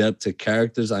needed depth to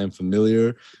characters I am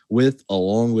familiar with,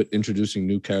 along with introducing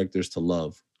new characters to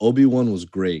love. Obi-Wan was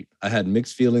great. I had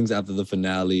mixed feelings after the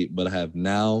finale, but I have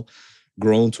now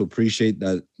grown to appreciate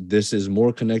that this is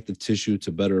more connective tissue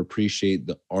to better appreciate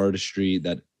the artistry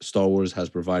that Star Wars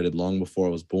has provided long before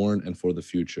I was born and for the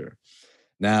future.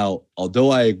 Now, although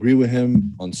I agree with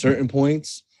him on certain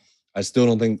points, I still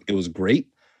don't think it was great.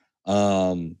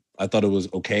 I thought it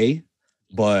was okay.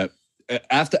 But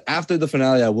after the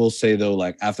finale, I will say, though,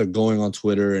 like after going on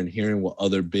Twitter and hearing what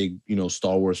other big,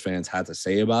 Star Wars fans had to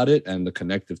say about it and the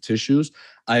connective tissues,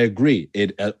 I agree.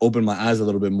 It opened my eyes a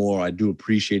little bit more. I do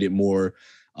appreciate it more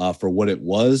for what it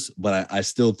was. But I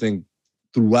still think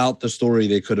throughout the story,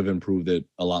 they could have improved it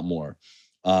a lot more,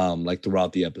 like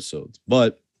throughout the episodes.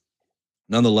 But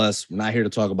nonetheless, we're not here to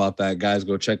talk about that. Guys,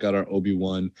 go check out our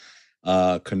Obi-Wan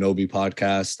Kenobi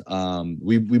podcast.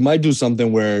 We might do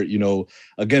something where,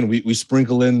 again, we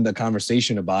sprinkle in the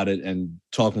conversation about it and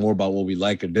talk more about what we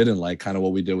like or didn't like, kind of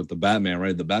what we did with the Batman,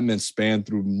 right? The Batman spanned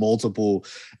through multiple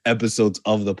episodes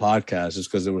of the podcast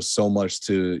just because there was so much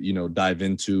to, dive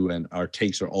into, and our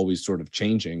takes are always sort of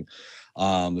changing.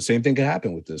 The same thing could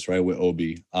happen with this, right? With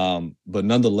Obi. But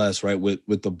nonetheless, right,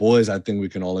 with The Boys, I think we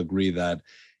can all agree that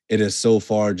it is so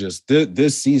far just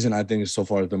this season, I think, so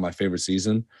far has been my favorite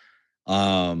season.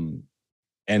 And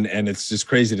it's just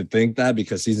crazy to think that,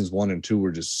 because seasons 1 and 2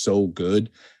 were just so good.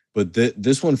 But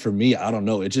this one for me, I don't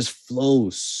know, it just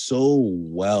flows so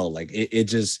well. Like it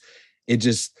just,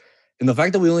 and the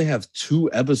fact that we only have 2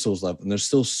 episodes left and there's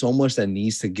still so much that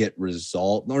needs to get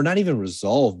resolved, or not even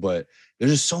resolved, but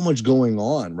there's just so much going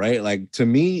on, right? Like to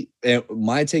me,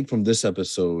 my take from this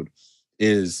episode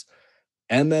is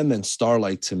MM and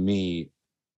Starlight to me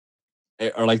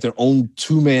are like their own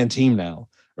 2-man team now,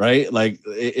 right? Like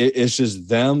it's just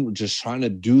them just trying to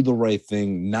do the right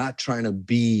thing, not trying to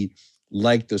be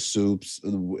like the Soups.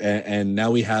 And now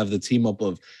we have the team up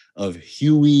of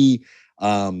Huey,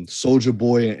 Soulja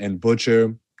Boy, and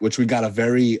Butcher, which we got a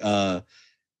very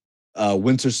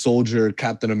Winter Soldier,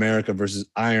 Captain America versus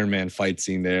Iron Man fight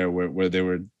scene there where they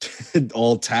were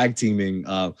all tag teaming.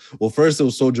 Well, first it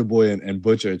was Soulja Boy and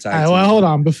Butcher tag teaming. Well, hold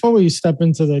on. Before we step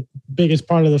into the biggest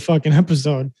part of the fucking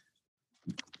episode,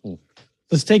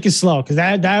 let's take it slow, because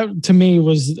that to me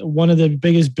was one of the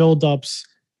biggest buildups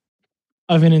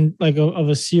of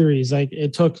a series. Like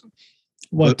it took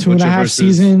what, 2.5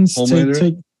 seasons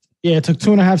it took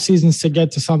 2.5 seasons to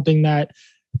get to something that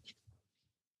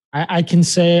I can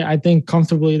say, I think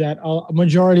comfortably that a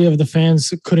majority of the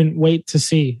fans couldn't wait to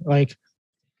see, like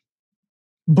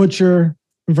Butcher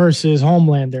versus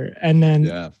Homelander, and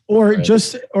then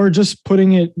just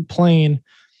putting it plain,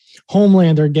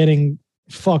 Homelander getting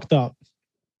fucked up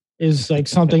is like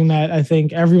something that I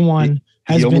think everyone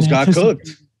has almost been got cooked.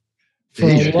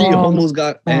 He almost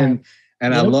got and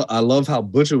I love how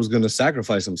Butcher was going to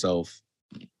sacrifice himself.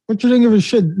 Butcher didn't give a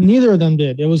shit. Neither of them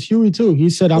did. It was Huey too. He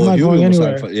said, "I'm not going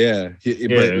anywhere."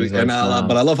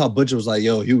 But I love how Butcher was like,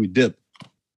 "Yo, Huey, dip.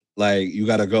 Like you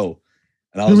gotta go."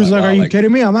 And I was like, "Are you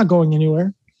kidding me? I'm not going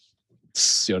anywhere."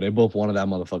 Yo, they both wanted that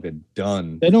motherfucker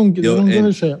done. They don't give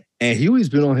a shit. And Huey's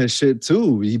been on his shit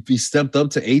too. He stepped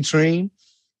up to A-Train.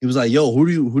 He was like, "Yo, who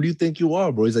do you think you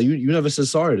are, bro?" He's like, "You never said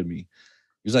sorry to me."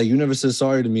 He's like, "You never said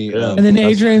sorry to me." Yeah. And then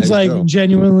A-Train's like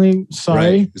genuinely sorry.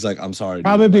 Right. He's like, "I'm sorry."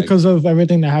 Probably because of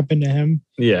everything that happened to him.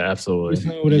 Yeah, absolutely.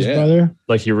 With his brother.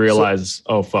 Like he realized,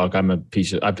 oh fuck, I've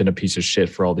been a piece of shit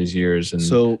for all these years and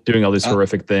doing all these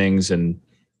horrific things and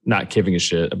not giving a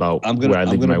shit about where I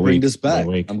leave my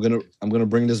week. I'm gonna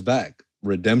bring this back.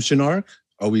 Redemption arc.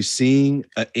 Are we seeing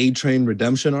an A-Train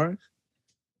redemption arc?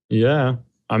 Yeah.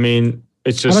 I mean,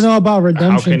 it's just, I don't know about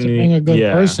redemption to being a good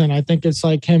person. I think it's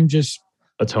like him just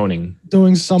atoning,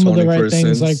 doing some of the right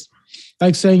things,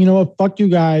 like saying, you know what, fuck you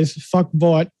guys, fuck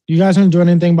Vought. You guys aren't doing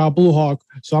anything about Blue Hawk,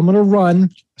 so I'm gonna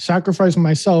run, sacrifice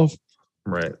myself,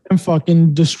 right, and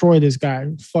fucking destroy this guy.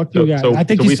 Fuck you guys. I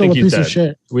think he's still a piece of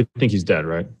shit. We think he's dead,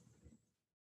 right?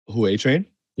 Who, A-Train?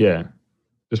 Yeah.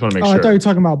 Just want to make sure. I thought you were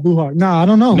talking about Blue Hawk. Nah, I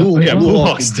don't know. Blue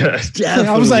Hawk's dead.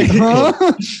 I was like, huh?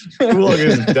 Blue Hawk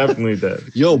is definitely dead.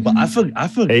 Yo, but I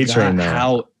forgot A-Train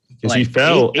how. Because he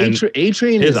fell and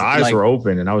A-Train, his eyes were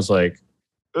open, and I was like,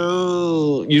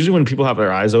 "Oh!" Usually, when people have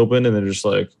their eyes open and they're just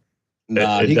like,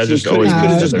 "Nah," he could have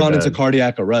just gone into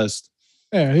cardiac arrest.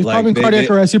 Yeah, he's probably in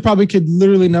cardiac arrest. He probably could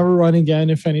literally never run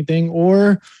again, if anything,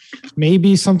 or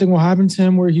maybe something will happen to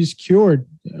him where he's cured.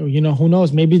 You know, who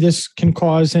knows? Maybe this can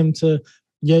cause him to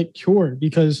get cured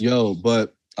because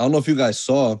but I don't know if you guys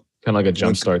saw kind of like a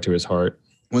jump start to his heart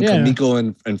when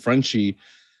Kamiko and Frenchie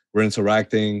were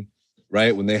interacting.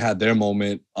 Right, when they had their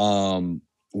moment,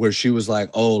 where she was like,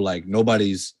 "Oh, like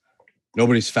nobody's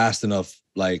fast enough,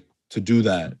 like to do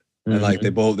that," and like they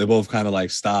both kind of like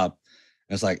stopped.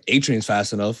 And it's like A-Train's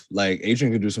fast enough, like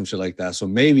A-Train could do some shit like that. So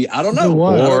maybe I don't know,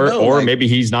 or like, maybe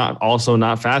he's not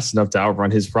fast enough to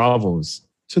outrun his problems.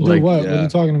 To do what? What are you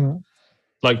talking about?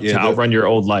 Like to outrun your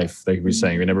old life, like he was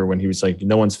saying. Remember when he was like,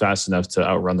 no one's fast enough to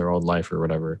outrun their old life or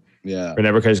whatever. Yeah.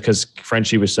 Remember because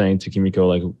Frenchie was saying to Kimiko,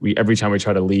 like every time we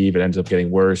try to leave, it ends up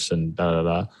getting worse and da da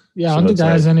da. Yeah, I don't think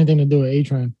that has anything to do with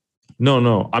A-Train.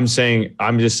 No. I'm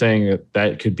just saying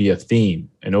that could be a theme.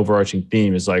 An overarching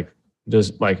theme is like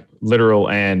just like literal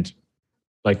and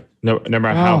like no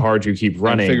matter how hard you keep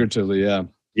running. And figuratively, yeah.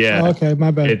 Yeah. Oh, okay,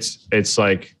 my bad. It's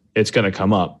like it's gonna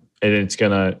come up and it's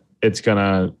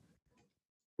gonna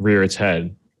rear its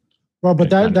head. Well, but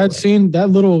that scene, that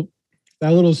little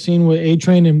scene with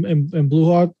A-Train and Blue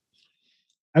Hawk,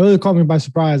 it really caught me by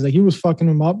surprise. Like he was fucking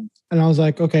him up, and I was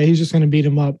like, okay, he's just gonna beat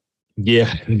him up.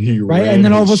 Yeah, right. And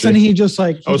then all of a sudden, he just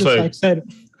said,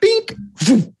 "Bink."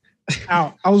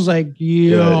 Out. I was like,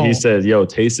 yo. Yeah, he said, yo,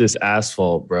 taste this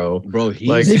asphalt, bro. Bro,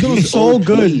 they do so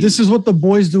good. This is what the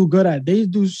boys do good at. They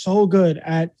do so good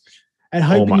at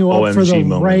hyping you up for the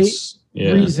right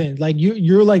reason. Like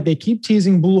you're like, they keep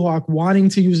teasing Blue Hawk wanting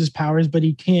to use his powers, but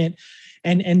he can't.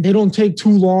 And they don't take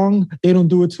too long. They don't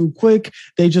do it too quick.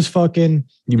 They just fucking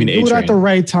do it at the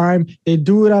right time. They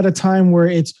do it at a time where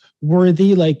it's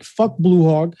worthy. Like, fuck Blue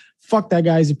Hawk. Fuck that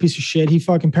guy, he's a piece of shit. He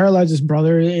fucking paralyzed his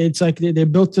brother. It's like they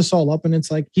built this all up, and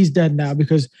it's like he's dead now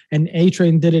because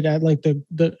A-Train did it at like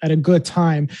the at a good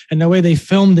time, and the way they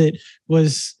filmed it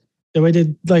was the way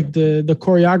they like the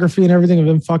choreography and everything of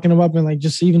him fucking him up, and like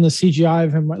just even the CGI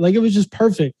of him, like it was just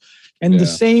perfect. And the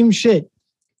same shit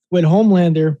with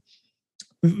Homelander.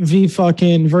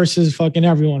 versus fucking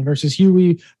everyone, versus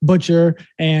Huey, Butcher,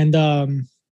 and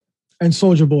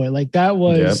Soldier Boy. Like that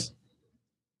was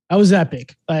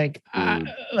epic. Like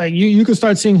you could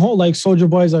start seeing like Soldier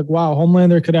Boy's like, wow,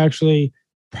 Homelander could actually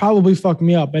probably fuck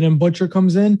me up. And then Butcher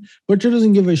comes in. Butcher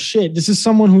doesn't give a shit. This is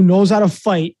someone who knows how to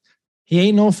fight. He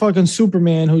ain't no fucking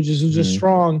Superman who's just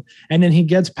strong. And then he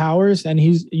gets powers, and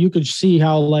you could see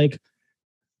how like,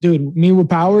 dude, me with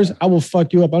powers, I will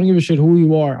fuck you up. I don't give a shit who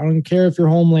you are. I don't care if you're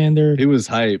Homelander. He was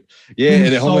hype. Yeah, and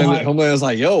then Homelander was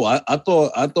like, yo, I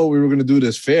thought we were gonna do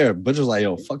this fair. Butcher's like,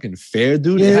 yo, fucking fair,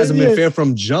 dude. It hasn't been fair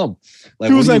from jump.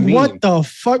 Like, he was like, what the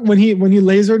fuck? When he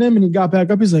lasered him and he got back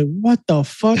up, he's like, what the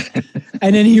fuck?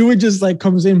 And then he would just like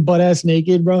comes in butt ass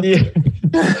naked, bro. Yeah.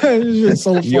 It's just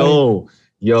so funny.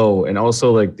 Yo, and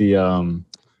also like the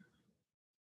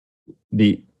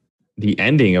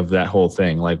ending of that whole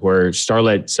thing, like where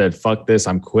Starlight said, fuck this,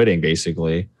 I'm quitting,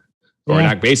 basically. Or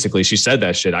not basically, she said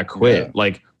that shit, I quit. Yeah.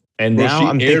 Like, and bro, now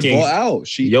I'm thinking,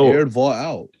 She aired Vought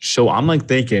out. So I'm like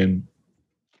thinking,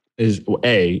 is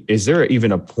there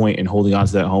even a point in holding on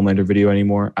to that Homelander video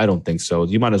anymore? I don't think so.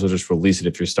 You might as well just release it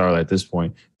if you're Starlight at this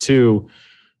point. 2,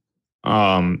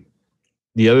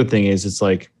 the other thing is, it's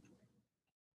like,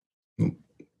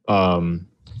 what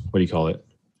do you call it?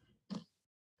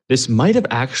 This might have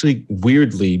actually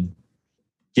weirdly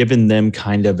given them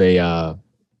kind of a,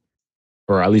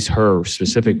 or at least her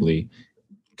specifically,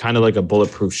 kind of like a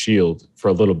bulletproof shield for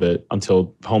a little bit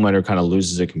until Homelander kind of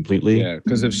loses it completely. Yeah,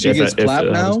 because if she gets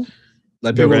clapped now,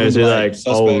 like they're going to say like,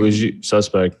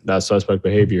 suspect, that's suspect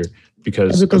behavior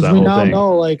because we now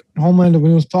know, like Homelander,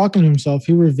 when he was talking to himself,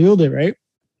 he revealed it, right?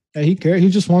 That he cared. He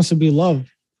just wants to be loved.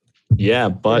 Yeah,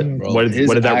 but what did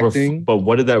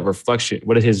that reflection?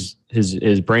 What did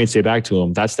his brain say back to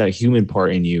him? That's that human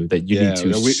part in you that you need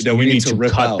to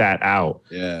cut that out.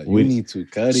 Yeah, we need to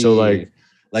cut it. So like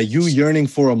you yearning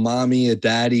for a mommy, a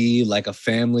daddy, like a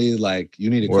family, like you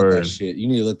need to cut that shit. You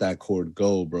need to let that cord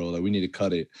go, bro. Like we need to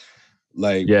cut it.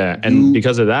 Like and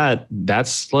because of that,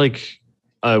 that's like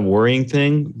a worrying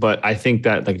thing. But I think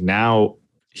that like now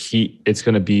it's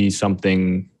going to be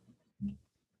something.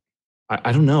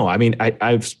 I don't know. I mean,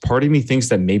 I've part of me thinks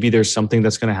that maybe there's something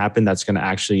that's going to happen that's going to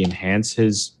actually enhance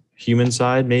his human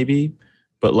side, maybe.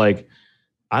 But like,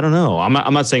 I don't know. I'm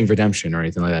not saying redemption or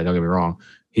anything like that. Don't get me wrong.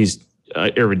 He's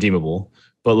irredeemable.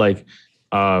 But like,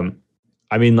 I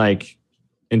mean, like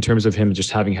in terms of him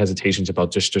just having hesitations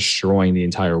about just destroying the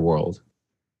entire world.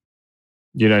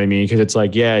 You know what I mean? Because it's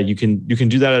like, yeah, you can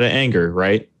do that out of anger,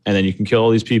 right? And then you can kill all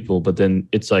these people. But then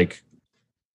it's like,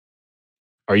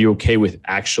 are you okay with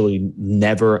actually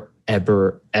never,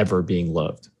 ever, ever being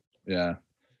loved? Yeah.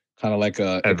 Kind of like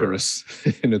Icarus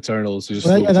in Eternals. That's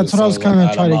what I was kind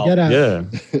of trying to get at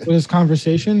with this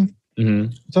conversation.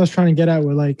 Mm-hmm. So I was trying to get at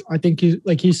with like, I think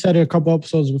he said it a couple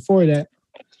episodes before that.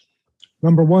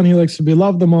 Number one, he likes to be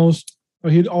loved the most,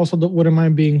 but he also wouldn't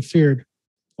mind being feared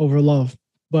over love.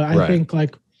 But I think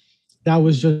like that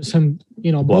was just him,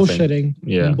 bluffing. Bullshitting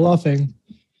and bluffing.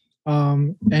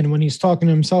 And when he's talking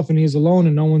to himself and he's alone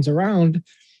and no one's around,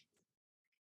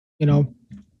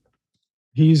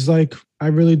 he's like, I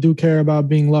really do care about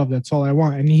being loved. That's all I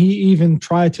want. And he even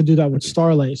tried to do that with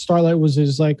Starlight. Starlight was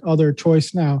his like other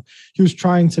choice now. He was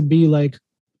trying to be like,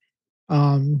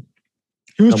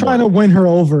 he was trying to win her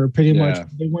over pretty much.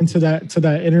 They went to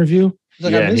that interview.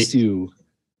 Like, I missed you.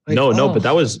 Like, but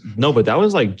that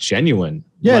was like genuine.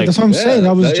 Yeah, like, that's what I'm saying.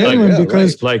 That was genuine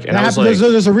because and I was like,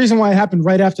 there's a reason why it happened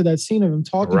right after that scene of him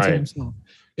talking to himself.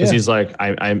 Because he's like,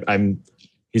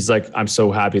 he's like, I'm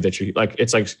so happy that you like.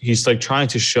 It's like he's like trying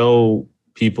to show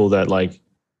people that like,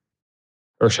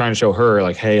 or trying to show her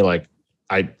like, hey, like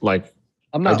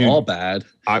I'm not all bad.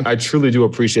 I truly do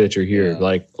appreciate that you're here.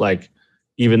 Yeah. Like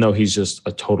even though he's just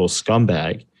a total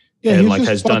scumbag. Yeah, and like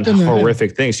has done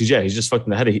horrific things. He's just fucked in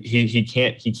the head. He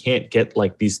can't get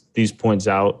like these points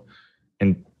out,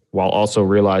 and while also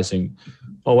realizing,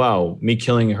 oh wow, me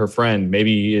killing her friend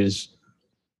maybe is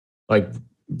like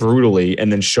brutally,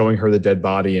 and then showing her the dead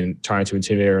body and trying to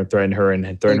intimidate her and threaten her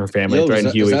and threaten her family,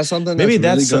 threaten Huey. Is that maybe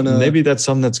that's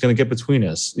something that's gonna get between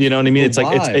us. You know what I mean? It's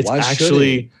like it's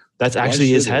actually that's actually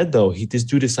his head though. This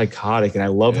dude is psychotic, and I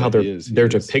love how they're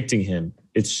depicting him.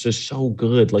 It's just so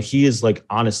good. Like he is like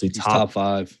honestly top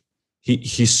 5.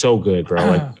 He's so good, bro.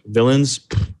 Like villains.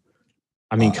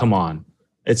 I mean, come on.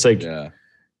 It's like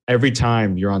every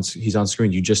time he's on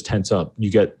screen, you just tense up.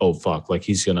 You get fuck. Like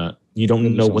you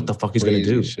don't know what the fuck he's gonna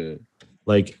do. Shit.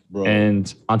 Like, bro,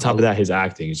 and on top of that, his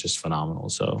acting is just phenomenal.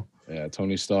 So yeah,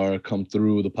 Tony Starr, come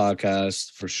through the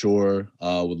podcast for sure.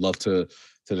 Would love to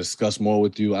discuss more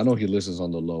with you. I know he listens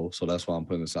on the low, so that's why I'm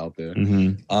putting this out there.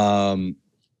 Mm-hmm.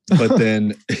 But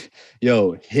then,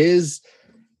 yo, his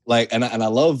like, and I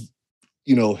love,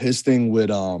 his thing with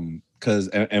because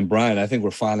and Brian, I think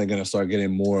we're finally gonna start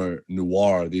getting more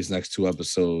Noir these next 2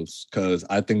 episodes, because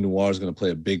I think Noir is gonna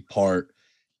play a big part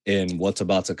in what's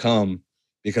about to come.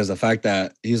 Because the fact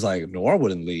that he's like, Noir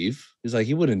wouldn't leave. He's like,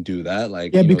 he wouldn't do that.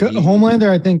 Like, yeah, because Homelander,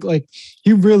 I think, like,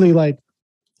 he really, like,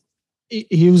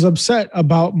 he was upset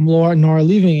about Noir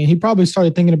leaving, and he probably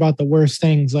started thinking about the worst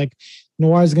things, like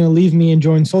Noir is going to leave me and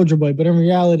join Soldier Boy. But in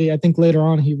reality, I think later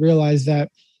on he realized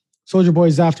that Soldier Boy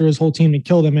is after his whole team to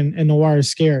kill them, and Noir is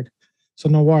scared. So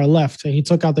Noir left, and he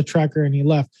took out the tracker and he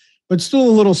left. But still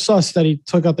a little sus that he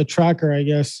took out the tracker, I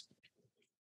guess.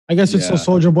 I guess it's so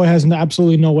Soldier Boy has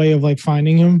absolutely no way of like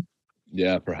finding him.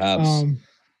 Yeah, perhaps.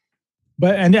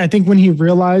 But I think when he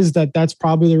realized that that's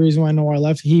probably the reason why Noir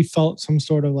left, he felt some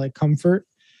sort of like comfort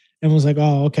and was like,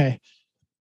 "Oh, okay."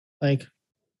 Like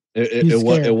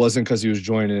it wasn't because he was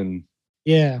joining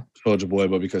Soldier Boy,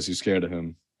 but because he's scared of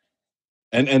him.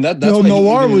 And that's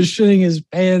Noir was shitting his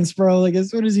pants, bro. Like, as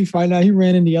soon as he found out, he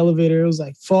ran in the elevator. It was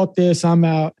like, "Fuck this, I'm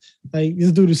out." Like,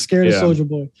 this dude is scared of Soldier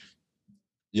Boy.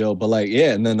 Yo, but like,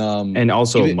 yeah, and then and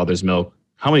also Mother's Milk.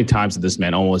 How many times did this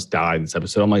man almost die in this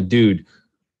episode? I'm like, dude,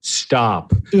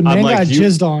 stop. Dude, man got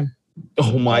jizzed on.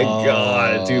 Oh my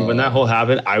god, dude! When that whole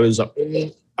happened, I was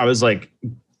like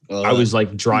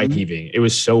dry heaving. It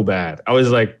was so bad. I was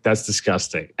like, that's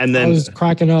disgusting. And then I was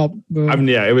cracking up.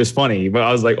 It was funny, but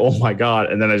I was like, oh my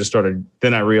god. And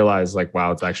then I realized like,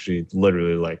 wow, it's actually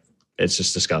literally like, it's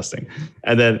just disgusting.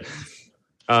 And then,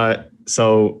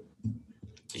 so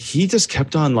he just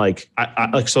kept on like,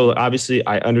 so obviously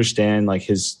I understand like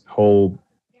his whole,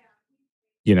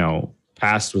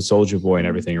 past with Soldier Boy and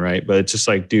everything, right? But it's just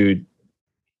like, dude,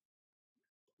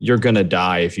 you're gonna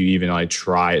die if you even like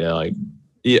try to like.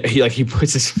 He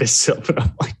puts his fists up, and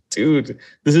I'm like, dude,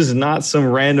 this is not some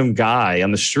random guy on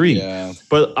the street. Yeah.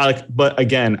 But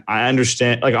again, I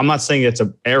understand. Like, I'm not saying it's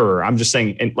an error. I'm just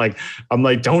saying, and like, I'm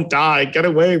like, don't die, get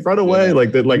away, run away. Yeah.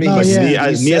 Like, me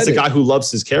as a guy who loves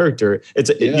his character,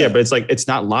 but it's like it's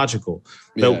not logical.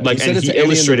 Yeah. Like, and he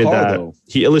illustrated that. Though.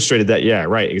 He illustrated that. Yeah,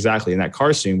 right, exactly. In that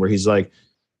car scene where he's like,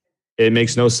 it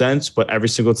makes no sense, but every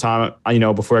single time,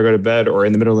 before I go to bed or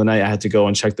in the middle of the night, I had to go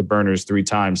and check the burners 3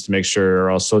 times to make sure,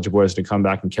 or else Soldier Boy is going to come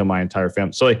back and kill my entire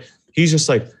family. So like, he's just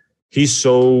like, he's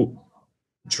so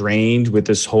drained with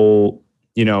this whole,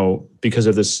 because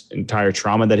of this entire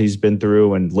trauma that he's been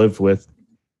through and lived with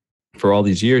for all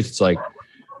these years. It's like,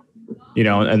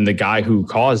 and the guy who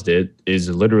caused it is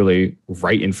literally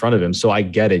right in front of him. So I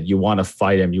get it. You want to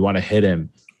fight him. You want to hit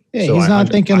him. Yeah, he's not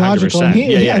thinking logical. I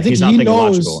think he's not thinking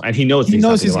logical, and he knows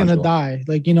he's gonna die.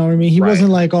 Like, you know what I mean? He wasn't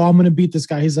like, "Oh, I'm gonna beat this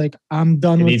guy." He's like, "I'm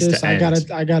done with this. I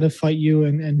gotta fight you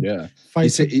and fight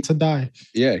to die."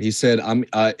 Yeah, he said, "I'm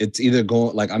either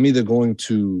going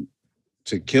to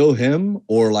kill him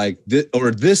or like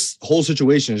this whole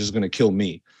situation is just gonna kill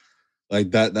me."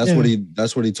 Like that. That's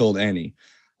what he told Annie.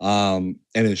 And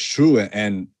it's true.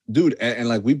 And dude, and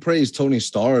like we praise Tony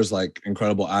Starr's like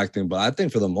incredible acting, but I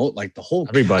think for the most, like the whole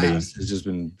everybody has just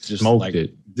been like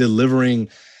delivering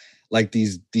like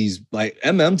these like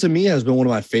to me has been one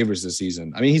of my favorites this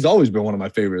season. I mean, he's always been one of my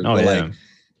favorites, like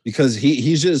because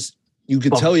he's just, you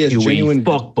could tell he has genuine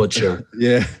fuck butcher.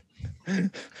 Yeah.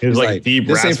 He was like deep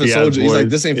this ain't for Soldier. He's like,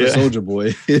 this ain't for Soldier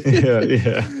Boy.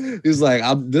 yeah. He's like,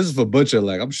 this is for Butcher.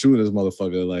 Like, I'm shooting this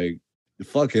motherfucker. Like,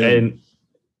 fuck him.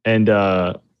 And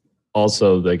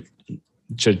also, like,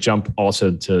 to jump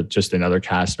also to just another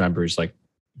cast member's like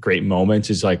great moments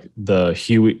is like the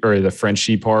Huey or the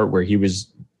Frenchie part where he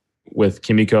was with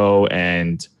Kimiko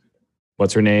and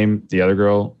what's her name, the other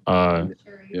girl,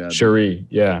 Cherie,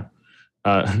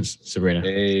 Sabrina.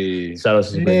 Hey, shout out to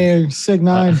Sabrina. Hey, Sig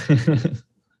 9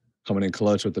 coming in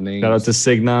clutch with the name. Shout out to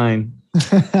Sig 9.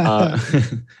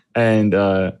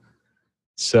 And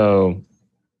so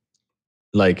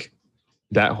like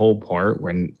that whole part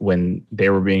when they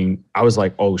were being, I was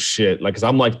like, oh shit. Like, cause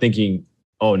I'm like thinking,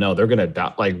 oh no, they're going to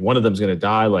die. Like one of them's going to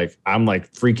die. Like I'm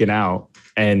like freaking out.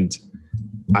 And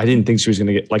I didn't think she was going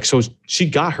to get like, so she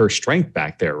got her strength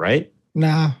back there, right?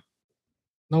 Nah,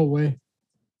 no way.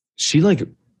 She like,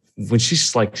 when she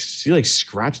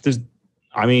scratched this,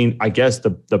 I mean, I guess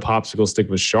the popsicle stick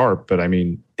was sharp, but I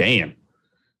mean, damn.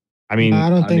 I mean, I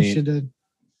don't think she did.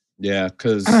 Yeah,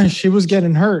 because she was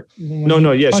getting hurt. She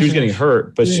was getting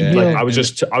hurt, but I was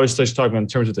just talking in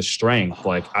terms of the strength.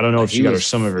 Like, I don't know if she got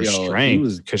some of her strength. He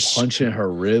was punching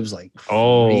her ribs like crazy,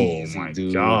 oh my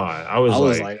god! I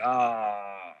was like,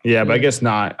 yeah, but I guess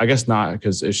not.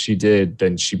 Because if she did,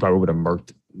 then she probably would have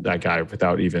murked that guy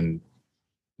without even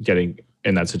getting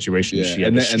in that situation. She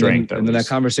had the strength. And then that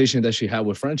conversation that she had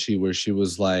with Frenchie, where she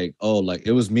was like, "Oh, like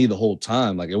it was me the whole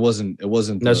time. Like it wasn't.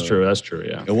 That's true.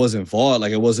 Yeah, it wasn't Vaughn.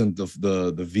 Like it wasn't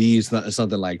the V's,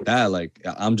 something like that. Like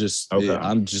I'm just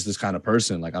this kind of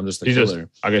person. Like I'm just a killer.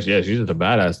 I guess she's just a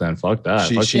badass. Then fuck that.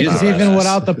 She is even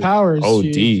without the powers.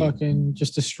 OD. She fucking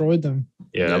just destroyed them.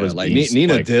 Yeah, that was like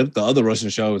Nina dipped. The other Russian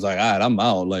show was like, all right, I'm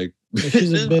out. Like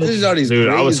she's a bitch. Dude,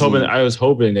 I was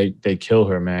hoping they kill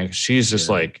her, man. She's just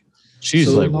like. She's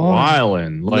so like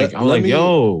wilding. Like I'm like,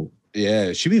 yo.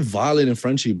 Yeah, she be violent in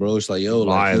Frenchie, bro. It's like, yo,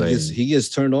 like he gets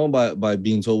turned on by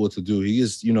being told what to do. He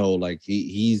is, like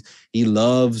he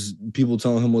loves people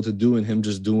telling him what to do and him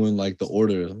just doing like the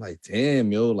orders. I'm like,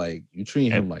 damn, yo, like you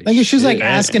treat him like she's like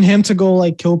asking him to go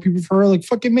like kill people for her. Like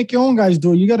fucking make your own guys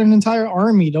do it. You got an entire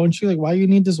army, don't you? Like, why you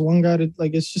need this one guy to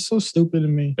like? It's just so stupid to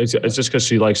me. It's just because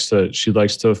she likes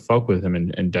to fuck with him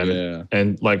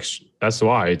and like. That's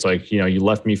why it's like, you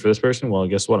left me for this person. Well,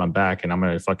 guess what? I'm back and I'm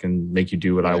going to fucking make you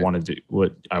do what I want to do,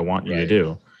 what I want you to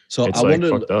do. So it's I like wonder,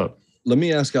 fucked up. Let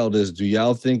me ask y'all this. Do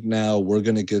y'all think now we're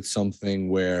going to get something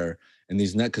where in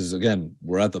these because again,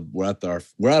 we're at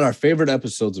our favorite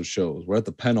episodes of shows. We're at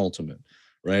the penultimate,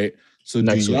 right? So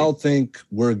do y'all think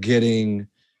we're getting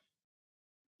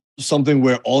something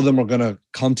where all of them are going to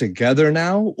come together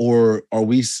now, or are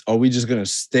we just going to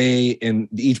stay in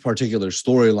each particular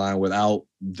storyline without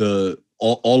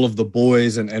all of the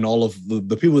boys and all of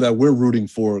the people that we're rooting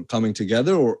for coming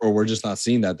together, or we're just not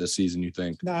seeing that this season, you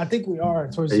think? No, I think we are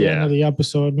towards the end of the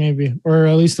episode, maybe, or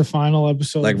at least the final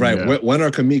episode. Like, right. Yeah. When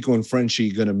are Kamiko and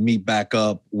Frenchie going to meet back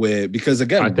up with, because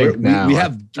again,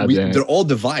 they're all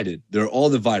divided. They're all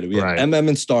divided. We have MM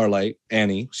and Starlight,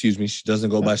 Annie, excuse me. She doesn't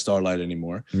go by Starlight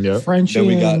anymore. Yeah. Frenchie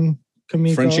and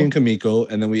Kamiko.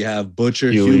 And then we have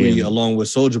Butcher, Huey along with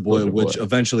Soulja Boy, which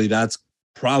eventually that's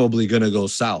probably going to go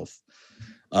south.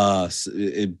 I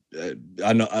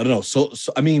don't know. So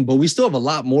I mean, but we still have a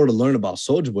lot more to learn about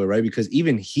Soulja Boy, right? Because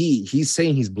even he's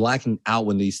saying he's blacking out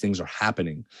when these things are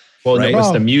happening. Well, right?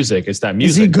 It's the music. It's that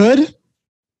music. Is he good?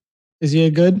 Is he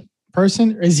a good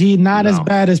person? Or is he not as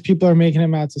bad as people are making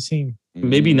him out to seem?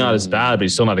 Maybe not as bad, but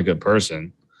he's still not a good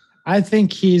person. I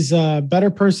think he's a better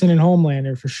person in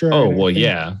Homelander for sure. Oh, well,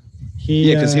 yeah.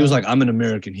 Because he was like, I'm an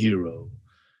American hero.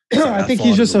 So I think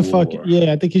he's just I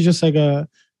think he's just like a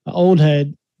old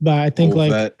head. But I think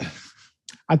I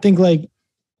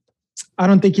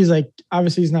don't think he's like,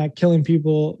 obviously he's not killing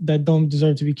people that don't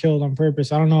deserve to be killed on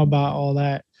purpose. I don't know about all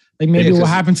that. Like maybe what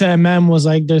happened to MM was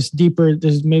like, there's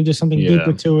something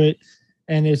deeper to it.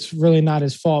 And it's really not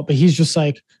his fault, but he's just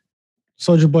like,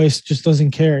 Soulja Boy just doesn't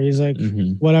care. He's like,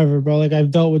 whatever, bro. Like I've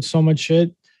dealt with so much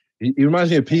shit. He reminds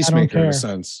me of Peacemaker in a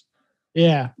sense.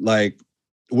 Yeah. Like,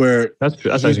 where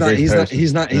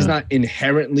he's not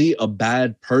inherently a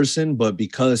bad person, but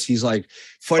because he's like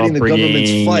fighting the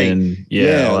government's fight, and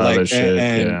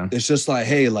it's just like,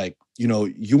 hey, like,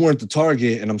 you weren't the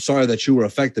target, and I'm sorry that you were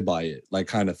affected by it, like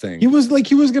kind of thing. He was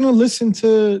gonna listen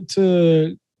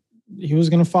to he was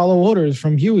gonna follow orders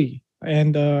from Huey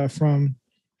and from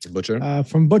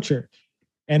Butcher.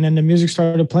 And then the music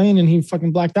started playing and he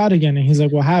fucking blacked out again. And he's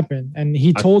like, what happened? And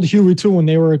he told Huey too, when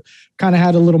they were kind of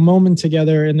had a little moment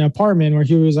together in the apartment where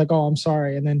Huey was like, oh, I'm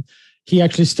sorry. And then he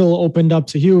actually still opened up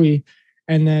to Huey.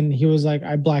 And then he was like,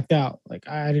 I blacked out. Like,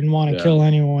 I didn't want to kill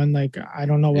anyone. Like, I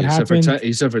don't know what happened.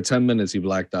 He said for 10 minutes, he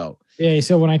blacked out. Yeah. He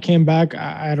said, when I came back,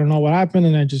 I don't know what happened.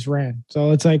 And I just ran.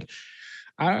 So it's like,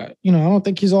 I don't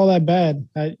think he's all that bad.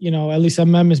 At least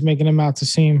MM is making him out to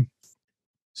seem.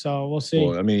 So we'll see.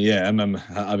 Well, I mean, MM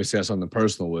obviously has something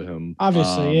personal with him.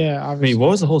 Obviously. I mean, what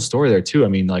was the whole story there too? I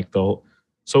mean, like I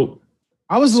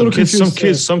was a little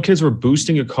confused. Some kids were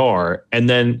boosting a car, and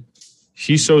then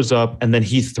he shows up, and then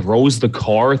he throws the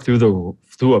car through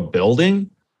a building.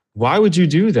 Why would you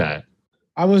do that?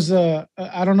 I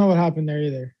don't know what happened there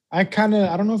either. I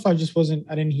don't know if I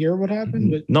didn't hear what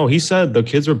happened, but no, he said the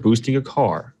kids were boosting a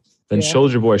car. Then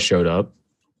Soulja Boy showed up.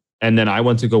 And then I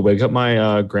went to go wake up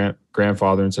my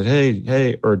grandfather and said,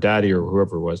 hey, or daddy or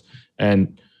whoever it was.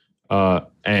 And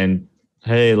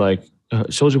hey, like,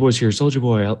 Soulja Boy's here. Soulja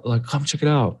Boy, like, come check it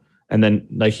out. And then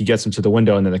like he gets him to the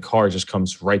window and then the car just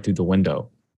comes right through the window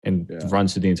and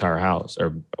runs through the entire house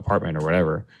or apartment or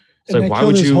whatever. It's like, why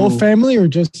would you? His whole family or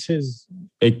just his?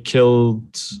 It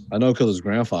killed. I know it killed his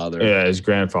grandfather. Yeah, his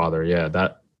grandfather. Yeah,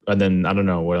 that. And then I don't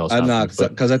know what else.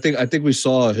 Because I think we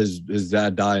saw his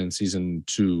dad die in season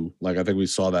 2. Like I think we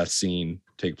saw that scene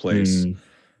take place. If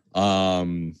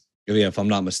I'm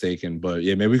not mistaken, but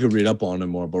maybe we could read up on it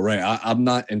more. But I'm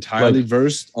not entirely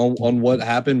versed on what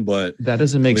happened, but that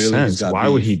doesn't make sense. Why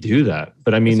would he do that?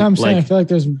 But I mean, that's what I'm saying. I feel like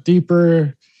there's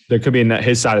deeper there could be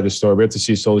his side of the story. We have to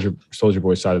see Soldier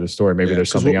Boy's side of the story. Maybe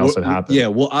there's something else that happened. Yeah,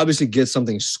 we'll obviously get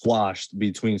something squashed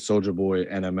between Soldier Boy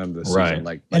and MM this season.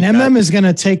 Like and MM is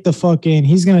gonna take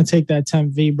he's gonna take that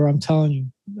temp V, bro. I'm telling you.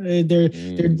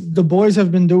 The boys have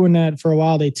been doing that for a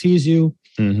while. They tease you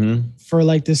for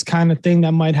like this kind of thing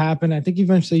that might happen. I think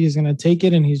eventually he's gonna take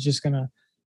it and he's just gonna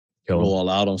go all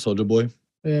out on Soldier Boy.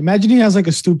 Yeah, imagine he has like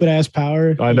a stupid ass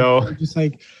power. I know.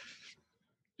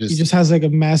 He just has like a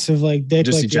massive like dick.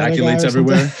 Just like ejaculates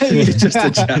everywhere. He just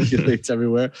ejaculates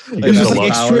everywhere. He's just like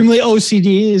extremely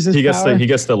OCD. Is he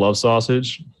gets the love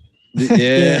sausage.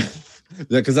 Yeah,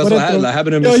 because that's what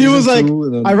happened in he was like,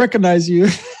 I recognize you.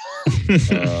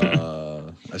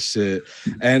 Shit.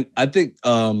 And I think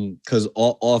because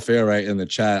all fair, right, in the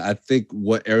chat, I think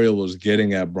what Ariel was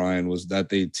getting at, Brian, was that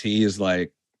they teased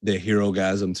like the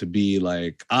Herogasm to be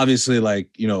like, obviously, like,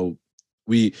 you know,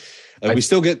 we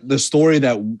still get the story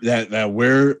that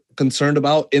we're concerned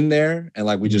about in there, and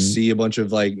like we just see a bunch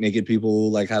of like naked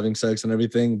people like having sex and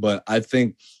everything. But I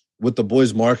think with the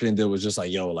boys' marketing, there was just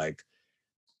like, yo, like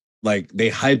they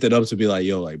hyped it up to be like,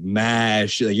 yo, like mad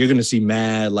shit, like you're gonna see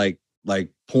mad like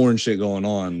porn shit going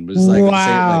on. But it's like,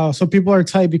 wow, so people are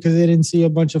tight because they didn't see a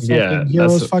bunch of fucking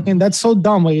heroes. That's so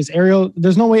dumb. Like, is Ariel?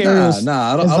 There's no way Ariel's.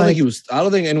 I don't think he was. I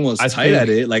don't think anyone was tight at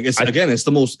it. Like, it's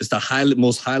the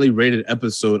most highly rated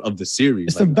episode of the series.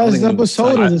 It's like, the best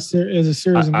episode of the series.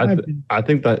 In my opinion. I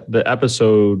think that the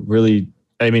episode really.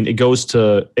 I mean,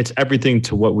 it's everything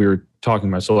to what we were talking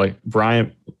about. So, like,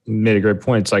 Brian made a great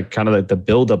point. It's like kind of like the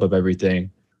buildup of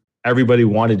everything. Everybody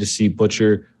wanted to see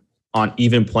Butcher on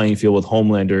even playing field with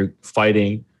Homelander,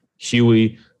 fighting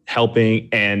Huey, helping,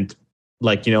 and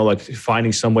like, you know, like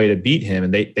finding some way to beat him.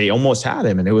 And they almost had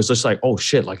him. And it was just like, oh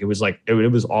shit. Like, it was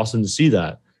awesome to see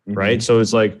that. Right. So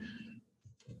it's like,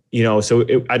 you know,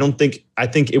 I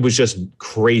think it was just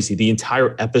crazy. The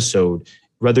entire episode,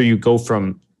 whether you go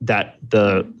from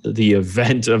the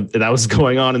event of that was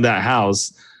going on in that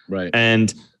house. Right.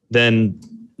 And then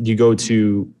you go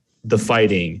to the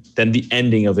fighting, then the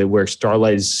ending of it where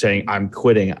Starlight is saying, I'm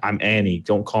quitting. I'm Annie.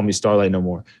 Don't call me Starlight no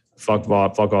more. Fuck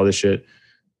Bob. Fuck all this shit.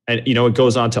 And, you know, it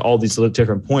goes on to all these little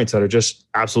different points that are just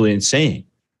absolutely insane,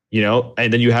 you know?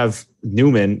 And then you have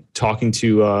Newman talking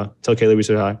to, tell Kaylee we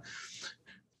said hi.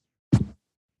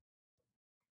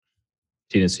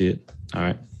 She didn't see it. All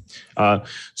right.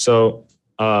 So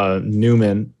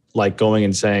Newman, like, going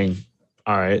and saying,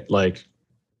 all right, like,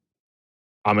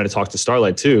 I'm going to talk to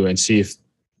Starlight too and see if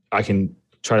I can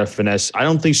try to finesse. I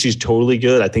don't think she's totally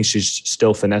good. I think she's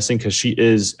still finessing because she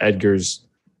is Edgar's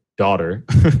daughter.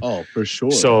 Oh, for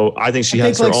sure. So I think she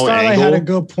has her own Starlight angle. Had a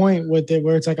good point with it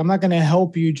where it's like, I'm not going to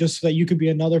help you just so that you could be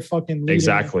another fucking leader.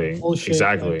 Exactly. Like,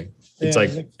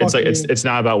 it's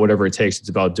not about whatever it takes. It's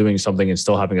about doing something and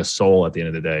still having a soul at the end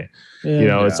of the day. Yeah. You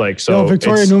know, it's like, so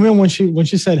Victoria Newman, when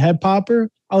she said head popper,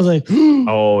 I was like,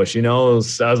 oh, she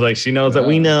knows. I was like, she knows that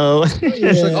we know.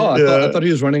 She's like, I thought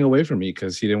he was running away from me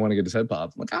because he didn't want to get his head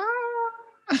popped. I'm like,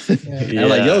 And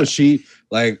like, yo, she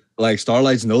like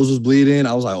Starlight's nose was bleeding.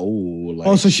 I was like,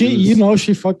 so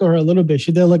she fucked her a little bit.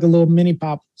 She did like a little mini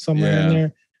pop somewhere in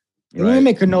there. Let me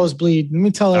make her nose bleed. Let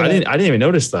me tell her. I didn't even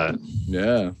notice that.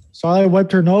 Yeah. So I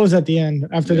wiped her nose at the end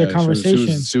after the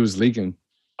conversation. She was leaking.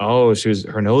 Oh,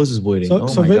 her nose is bleeding.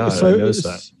 God, I noticed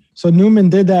that. So Newman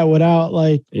did that without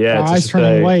like eyes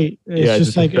turning white. It's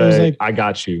just like, it was like, I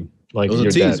got you. Like, it was you're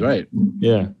a tease, dead. right?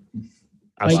 Yeah.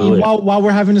 Absolutely. Like, while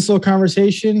we're having this little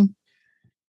conversation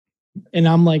and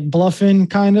I'm like bluffing,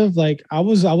 kind of like I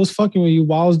was fucking with you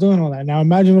while I was doing all that. Now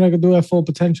imagine what I could do at full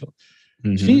potential.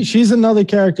 Mm-hmm. She's another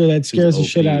character that scares the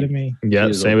shit out of me.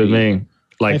 Yeah, same with me.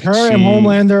 Like her and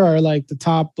Homelander are like the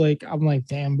top. Like, I'm like,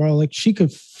 damn, bro. Like, she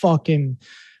could fucking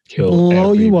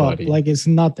blow you up like it's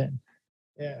nothing.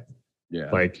 Yeah.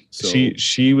 Like, so,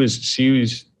 she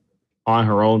was on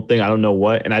her own thing. I don't know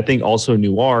what. And I think also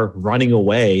Noir running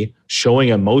away, showing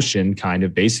emotion, kind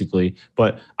of basically.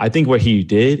 But I think what he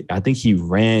did, I think he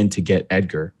ran to get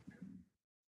Edgar.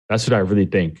 That's what I really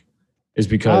think, is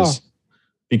because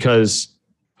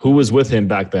who was with him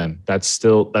back then?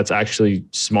 That's actually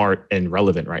smart and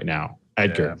relevant right now.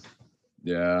 Edgar.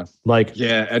 Yeah. Like,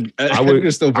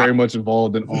 Edgar's still very much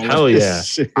involved in all hell of this yeah.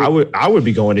 shit. I would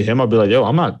be going to him. I'd be like, yo,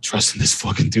 I'm not trusting this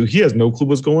fucking dude. He has no clue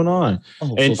what's going on.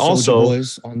 And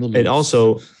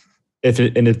also,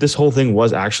 if this whole thing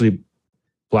was actually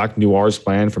Black Noir's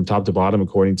plan from top to bottom,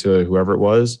 according to whoever it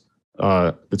was,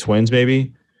 the twins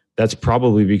maybe, that's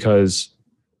probably because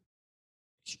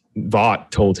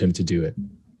Vought told him to do it.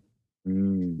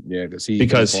 Yeah, because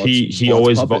he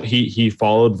always he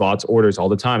followed Vought's orders all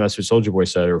the time. That's what Soulja Boy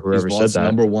said, or whoever said that.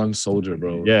 Number one soldier,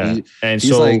 bro. Yeah, and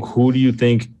so like, who do you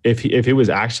think if it was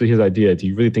actually his idea? Do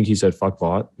you really think he said fuck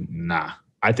Vought? Nah,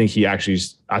 I think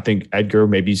Edgar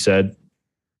maybe said,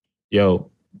 "Yo,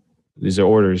 these are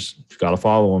orders. You got to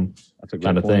follow them." That's a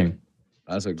kind of thing.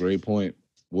 That's a great point.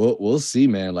 We'll see,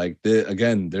 man. Like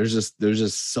there's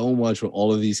just so much with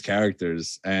all of these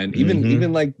characters, and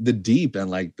even like the Deep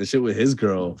and like the shit with his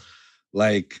girl,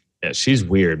 like yeah, she's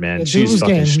weird, man. She's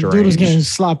fucking strange. Dude was getting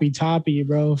sloppy toppy,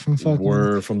 bro. From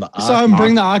fucking from the saw him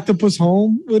bring the octopus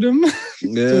home with him.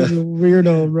 Yeah,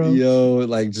 weirdo, bro. Yo,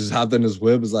 like just hopped in his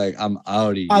whip. Was like, I'm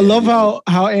outie. I love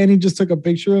how Annie just took a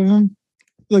picture of him.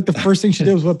 Like the first thing she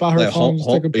did was whip out her like, phone.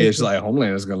 Yeah, she's like,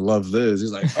 Homelander's gonna love this.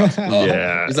 He's like, oh.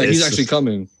 Yeah. He's like, he's actually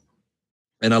coming.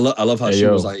 And I love how she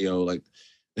was like, yo, like,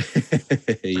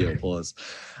 hey, yo, pause.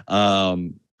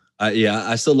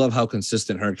 I still love how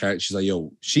consistent her character. She's like,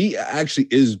 yo, she actually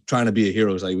is trying to be a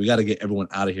hero. It's like, we got to get everyone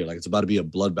out of here. Like, it's about to be a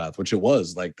bloodbath, which it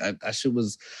was. Like that shit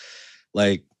was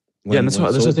like, and that's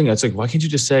the thing. It's like, why can't you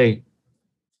just say,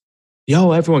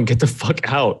 yo, everyone get the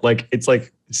fuck out? Like, it's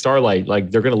like Starlight,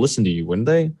 like they're gonna listen to you, wouldn't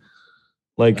they?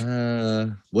 Like,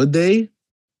 would they?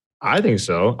 I think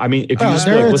so. I mean, if you just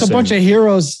it's a bunch of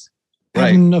heroes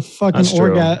having a fucking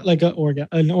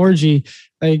an orgy.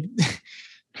 Like,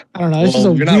 I don't know. It's just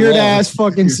a weird ass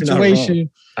fucking situation.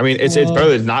 I mean, it's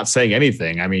better than not saying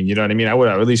anything. I mean, you know what I mean? I would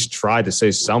at least try to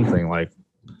say something, like,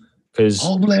 because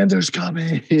Homelander's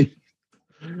coming.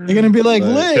 They're gonna be like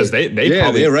lit because they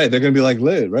probably right. They're gonna be like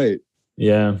lit, right?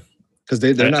 Yeah. Because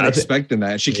they're not expecting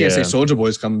that. She can't say Soulja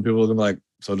Boy's coming. People are gonna be like,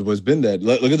 Soulja Boy's been dead.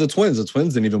 Look at the twins. The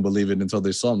twins didn't even believe it until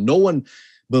they saw him. No one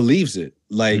believes it.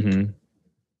 Like, you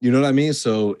know what I mean?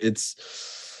 So it's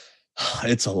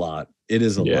a lot. It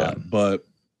is a lot. But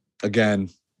again,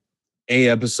 A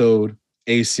episode,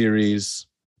 A series.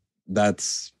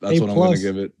 That's what I'm gonna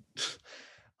give it.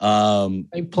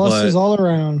 A plus is all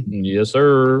around. Yes,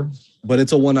 sir. But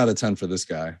it's a 1 out of 10 for this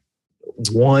guy.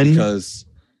 Because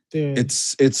dude,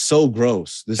 it's so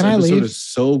gross. This episode is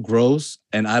so gross,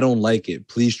 and I don't like it.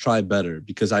 Please try better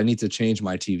because I need to change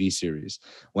my TV series.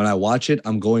 When I watch it,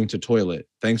 I'm going to toilet.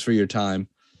 Thanks for your time.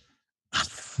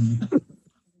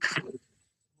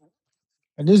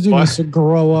 This dude needs to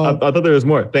grow up. I thought there was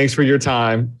more. Thanks for your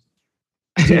time.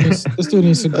 This dude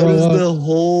needs to grow up. The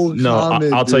whole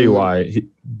comment, I'll tell you why.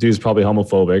 Dude's probably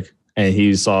homophobic, and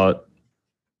he saw.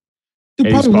 He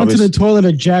probably went to the toilet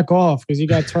to jack off because he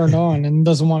got turned on and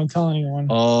doesn't want to tell anyone.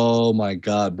 Oh my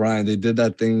God, Brian! They did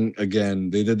that thing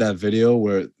again. They did that video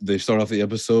where they start off the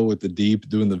episode with the Deep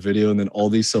doing the video, and then all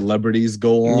these celebrities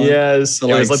go on. Yes, it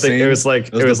was like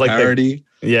parody.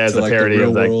 It's a parody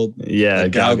of world. Yeah,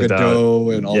 Gal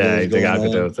Gadot and all those. The Gal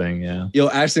Gadot thing. Yeah. Yo,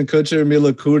 Ashton Kutcher,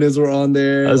 Mila Kunis were on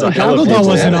there. Gal Gadot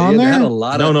wasn't on there.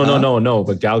 No.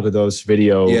 But Gal Gadot's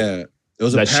video. Yeah, it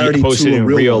was a parody she posted in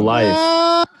real life.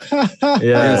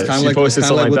 Yeah, it's kind of like posted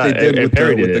something like what they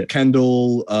did with the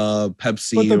Kendall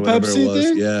Pepsi with the or whatever Pepsi it was.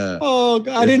 thing? Yeah. Oh,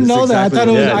 I didn't know that. I thought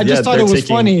it was. I just thought it was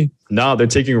funny. No, they're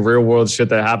taking real world shit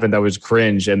that happened that was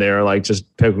cringe, and they're like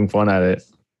just poking fun at it.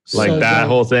 Like that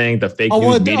whole thing, the fake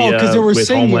news media with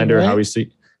singing, Homelander, right? How we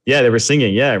see. Yeah, they were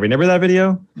singing. Yeah, remember that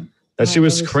video? That shit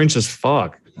was cringe as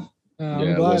fuck. Yeah,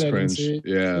 it was cringe.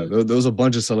 Yeah, there was a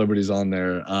bunch of celebrities on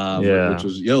there. Which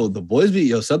was the boys beat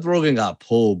Seth Rogen got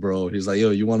pulled, bro. He's like, yo,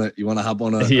 you wanna hop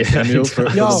on a cameo for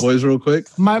the boys real quick?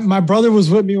 My brother was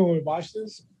with me when we watched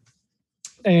this,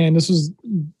 and this was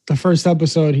the first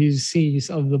episode he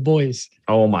sees of the boys.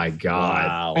 Oh my God!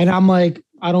 Wow. And I'm like,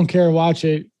 I don't care, watch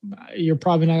it. You're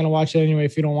probably not gonna watch it anyway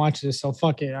if you don't watch this. So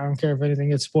fuck it. I don't care if anything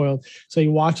gets spoiled. So he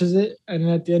watches it, and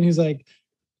then at the end he's like,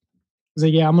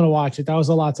 yeah, I'm gonna watch it. That was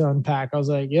a lot to unpack. I was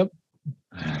like, yep,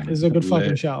 it's a good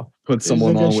fucking show. Put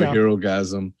someone on with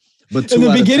Herogasm. But in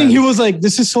the beginning, he was like,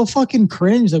 "This is so fucking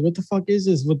cringe. Like, what the fuck is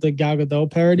this with the Gal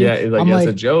Gadot parody?" Yeah, I'm like, that's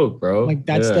a joke, bro. Like,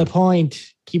 that's the point.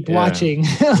 Keep watching.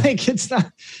 Like, it's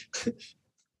not.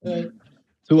 2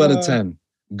 out of 10,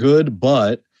 good,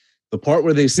 but the part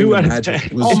where they sing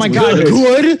Magic was, oh my God,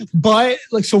 good, but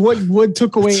like, so what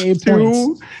took away 8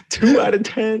 points? 2 out of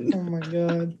 10. Oh my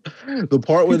God. The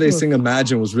part where they sing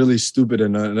Imagine was really stupid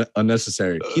and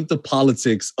unnecessary. Keep the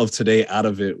politics of today out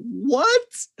of it. What?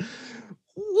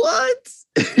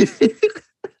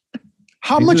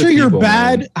 How much are your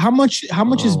bad? Man. How much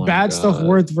is bad stuff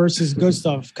worth versus good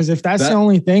stuff? Because if that's the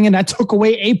only thing, and that took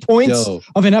away 8 points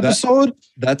of an episode,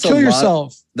 that's kill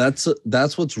yourself.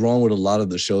 That's what's wrong with a lot of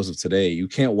the shows of today. You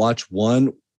can't watch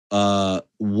one WO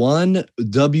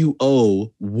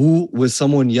woo with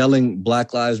someone yelling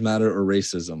Black Lives Matter or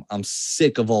racism. I'm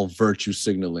sick of all virtue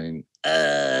signaling.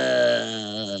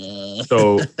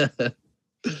 So,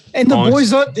 and the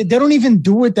boys, they don't even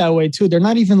do it that way too. They're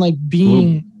not even like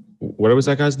being. What was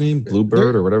that guy's name?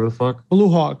 Bluebird or whatever the fuck. Blue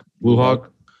Hawk.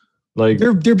 Like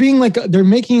they're being like they're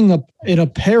making it a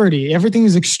parody. Everything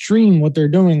is extreme what they're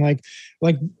doing. Like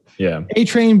yeah.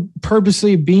 A-Train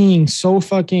purposely being so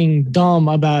fucking dumb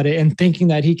about it and thinking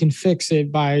that he can fix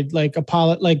it by like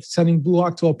sending Blue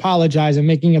Hawk to apologize and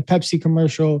making a Pepsi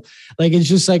commercial. Like it's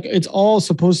just like it's all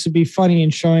supposed to be funny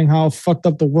and showing how fucked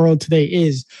up the world today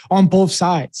is on both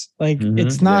sides. Like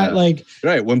it's not like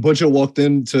right when Butcher walked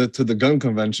into the gun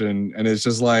convention and it's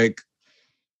just like.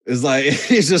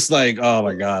 It's just like, oh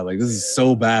my God, like this is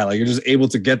so bad. Like you're just able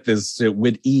to get this shit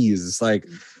with ease. It's like,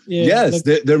 yes,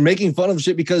 they're making fun of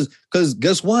shit because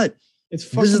guess what?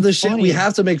 This is the shit we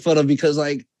have to make fun of because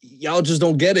like y'all just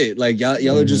don't get it. Like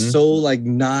y'all are just so like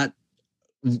not,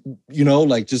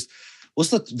 like just what's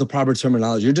the proper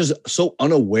terminology? You're just so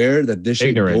unaware that this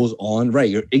shit goes on. Right.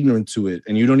 You're ignorant to it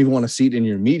and you don't even want to see it in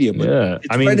your media, but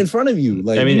it's right in front of you.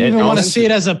 Like, you don't want to see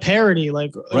it as a parody.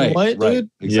 Like, what, dude?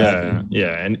 Exactly.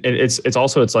 Yeah. And it's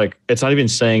also, it's like, it's not even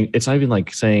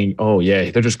like saying, oh yeah,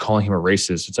 they're just calling him a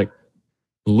racist. It's like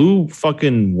Blue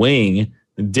fucking Wing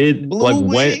went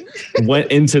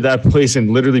into that place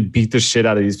and literally beat the shit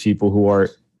out of these people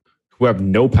who have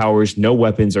no powers, no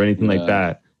weapons or anything like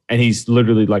that. And he's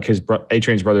literally like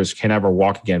A-Train's brothers can never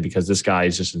walk again because this guy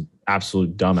is just an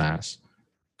absolute dumbass.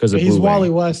 Because he's Wally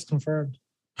West confirmed.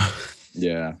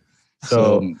 Yeah.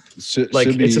 So it's just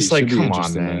like, come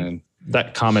on, man.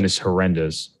 That comment is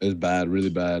horrendous. It's bad, really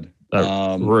bad.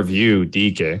 Review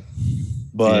DK.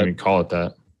 But you can't even call it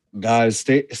that. Guys,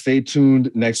 stay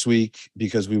tuned next week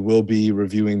because we will be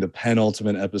reviewing the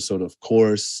penultimate episode, of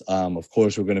course. Of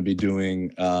course, we're going to be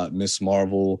doing Miss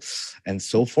Marvel. And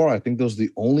so far, I think those are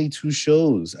the only two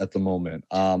shows at the moment.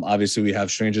 Obviously, we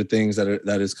have Stranger Things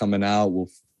that is coming out. We'll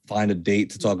find a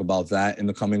date to talk about that in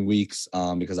the coming weeks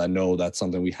because I know that's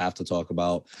something we have to talk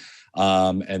about.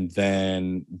 And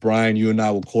then, Brian, you and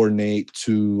I will coordinate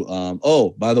to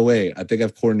by the way, I think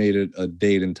I've coordinated a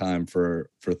date and time for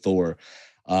Thor.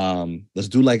 Let's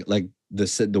do like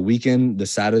the weekend, the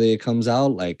Saturday it comes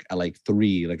out like at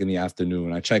 3 in the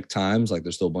afternoon. I check times, like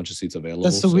there's still a bunch of seats available.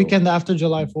 That's the weekend after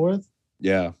July 4th.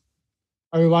 Yeah.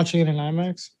 Are we watching it in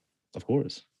IMAX? Of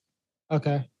course.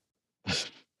 Okay.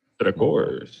 Of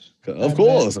course.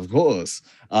 Of course.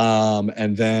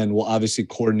 And then we'll obviously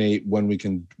coordinate when we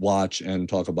can watch and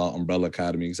talk about Umbrella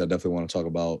Academy because I definitely want to talk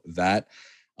about that.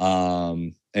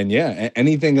 And yeah,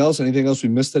 anything else we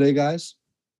missed today, guys?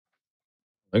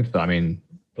 I think so. I mean,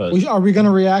 but are we going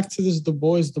to react to this The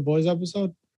Boys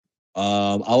episode?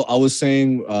 I was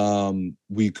saying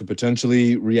we could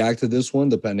potentially react to this one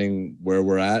depending where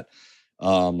we're at.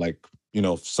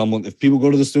 If people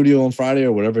go to the studio on Friday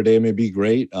or whatever day it may be,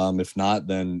 great. If not,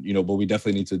 then but we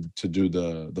definitely need to do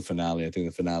the finale. I think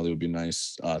the finale would be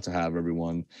nice to have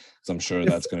everyone because I'm sure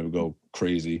that's going to go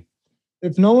crazy.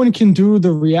 If no one can do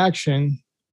the reaction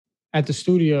at the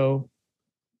studio.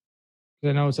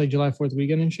 I know it's like July 4th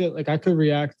weekend and shit. Like I could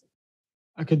react.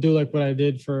 I could do like what I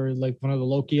did for like one of the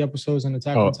Loki episodes in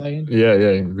Attack on Titan. Yeah.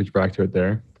 Reach back to it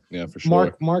there. Yeah, for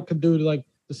sure. Mark could do like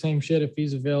the same shit if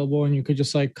he's available, and you could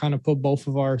just like kind of put both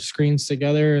of our screens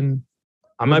together and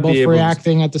I might be able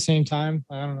reacting at the same time.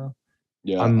 I don't know.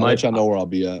 Yeah, I'll let y'all know where I'll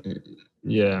be at.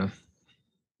 Yeah.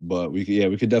 But we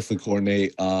could definitely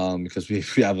coordinate because we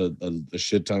have a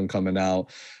shit ton coming out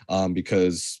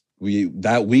because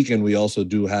that weekend we also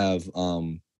do have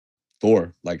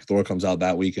Thor. Like Thor comes out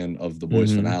that weekend of the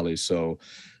Boys finale. So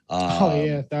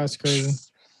that's crazy.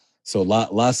 So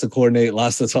lots to coordinate,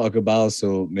 lots to talk about.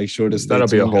 So make sure to stay That'll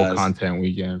tuned, be a whole guys. content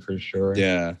weekend for sure.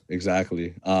 Yeah,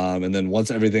 exactly. And then once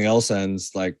everything else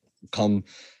ends, like come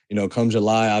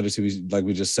July, obviously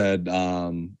we just said, I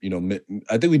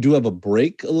think we do have a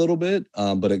break a little bit,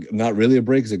 but not really a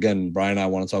break. Because again, Brian and I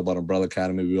want to talk about Umbrella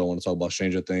Academy. We all want to talk about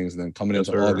Stranger Things. And then coming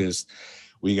into August,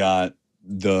 we got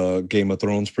the Game of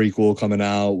Thrones prequel coming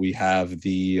out. We have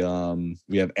we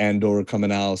have Andor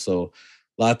coming out. So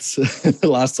lots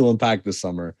to unpack this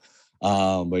summer.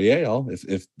 But yeah, y'all,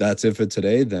 if that's it for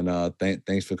today, then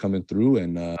thanks for coming through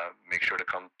and make sure to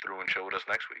come through and show with us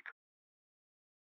next week.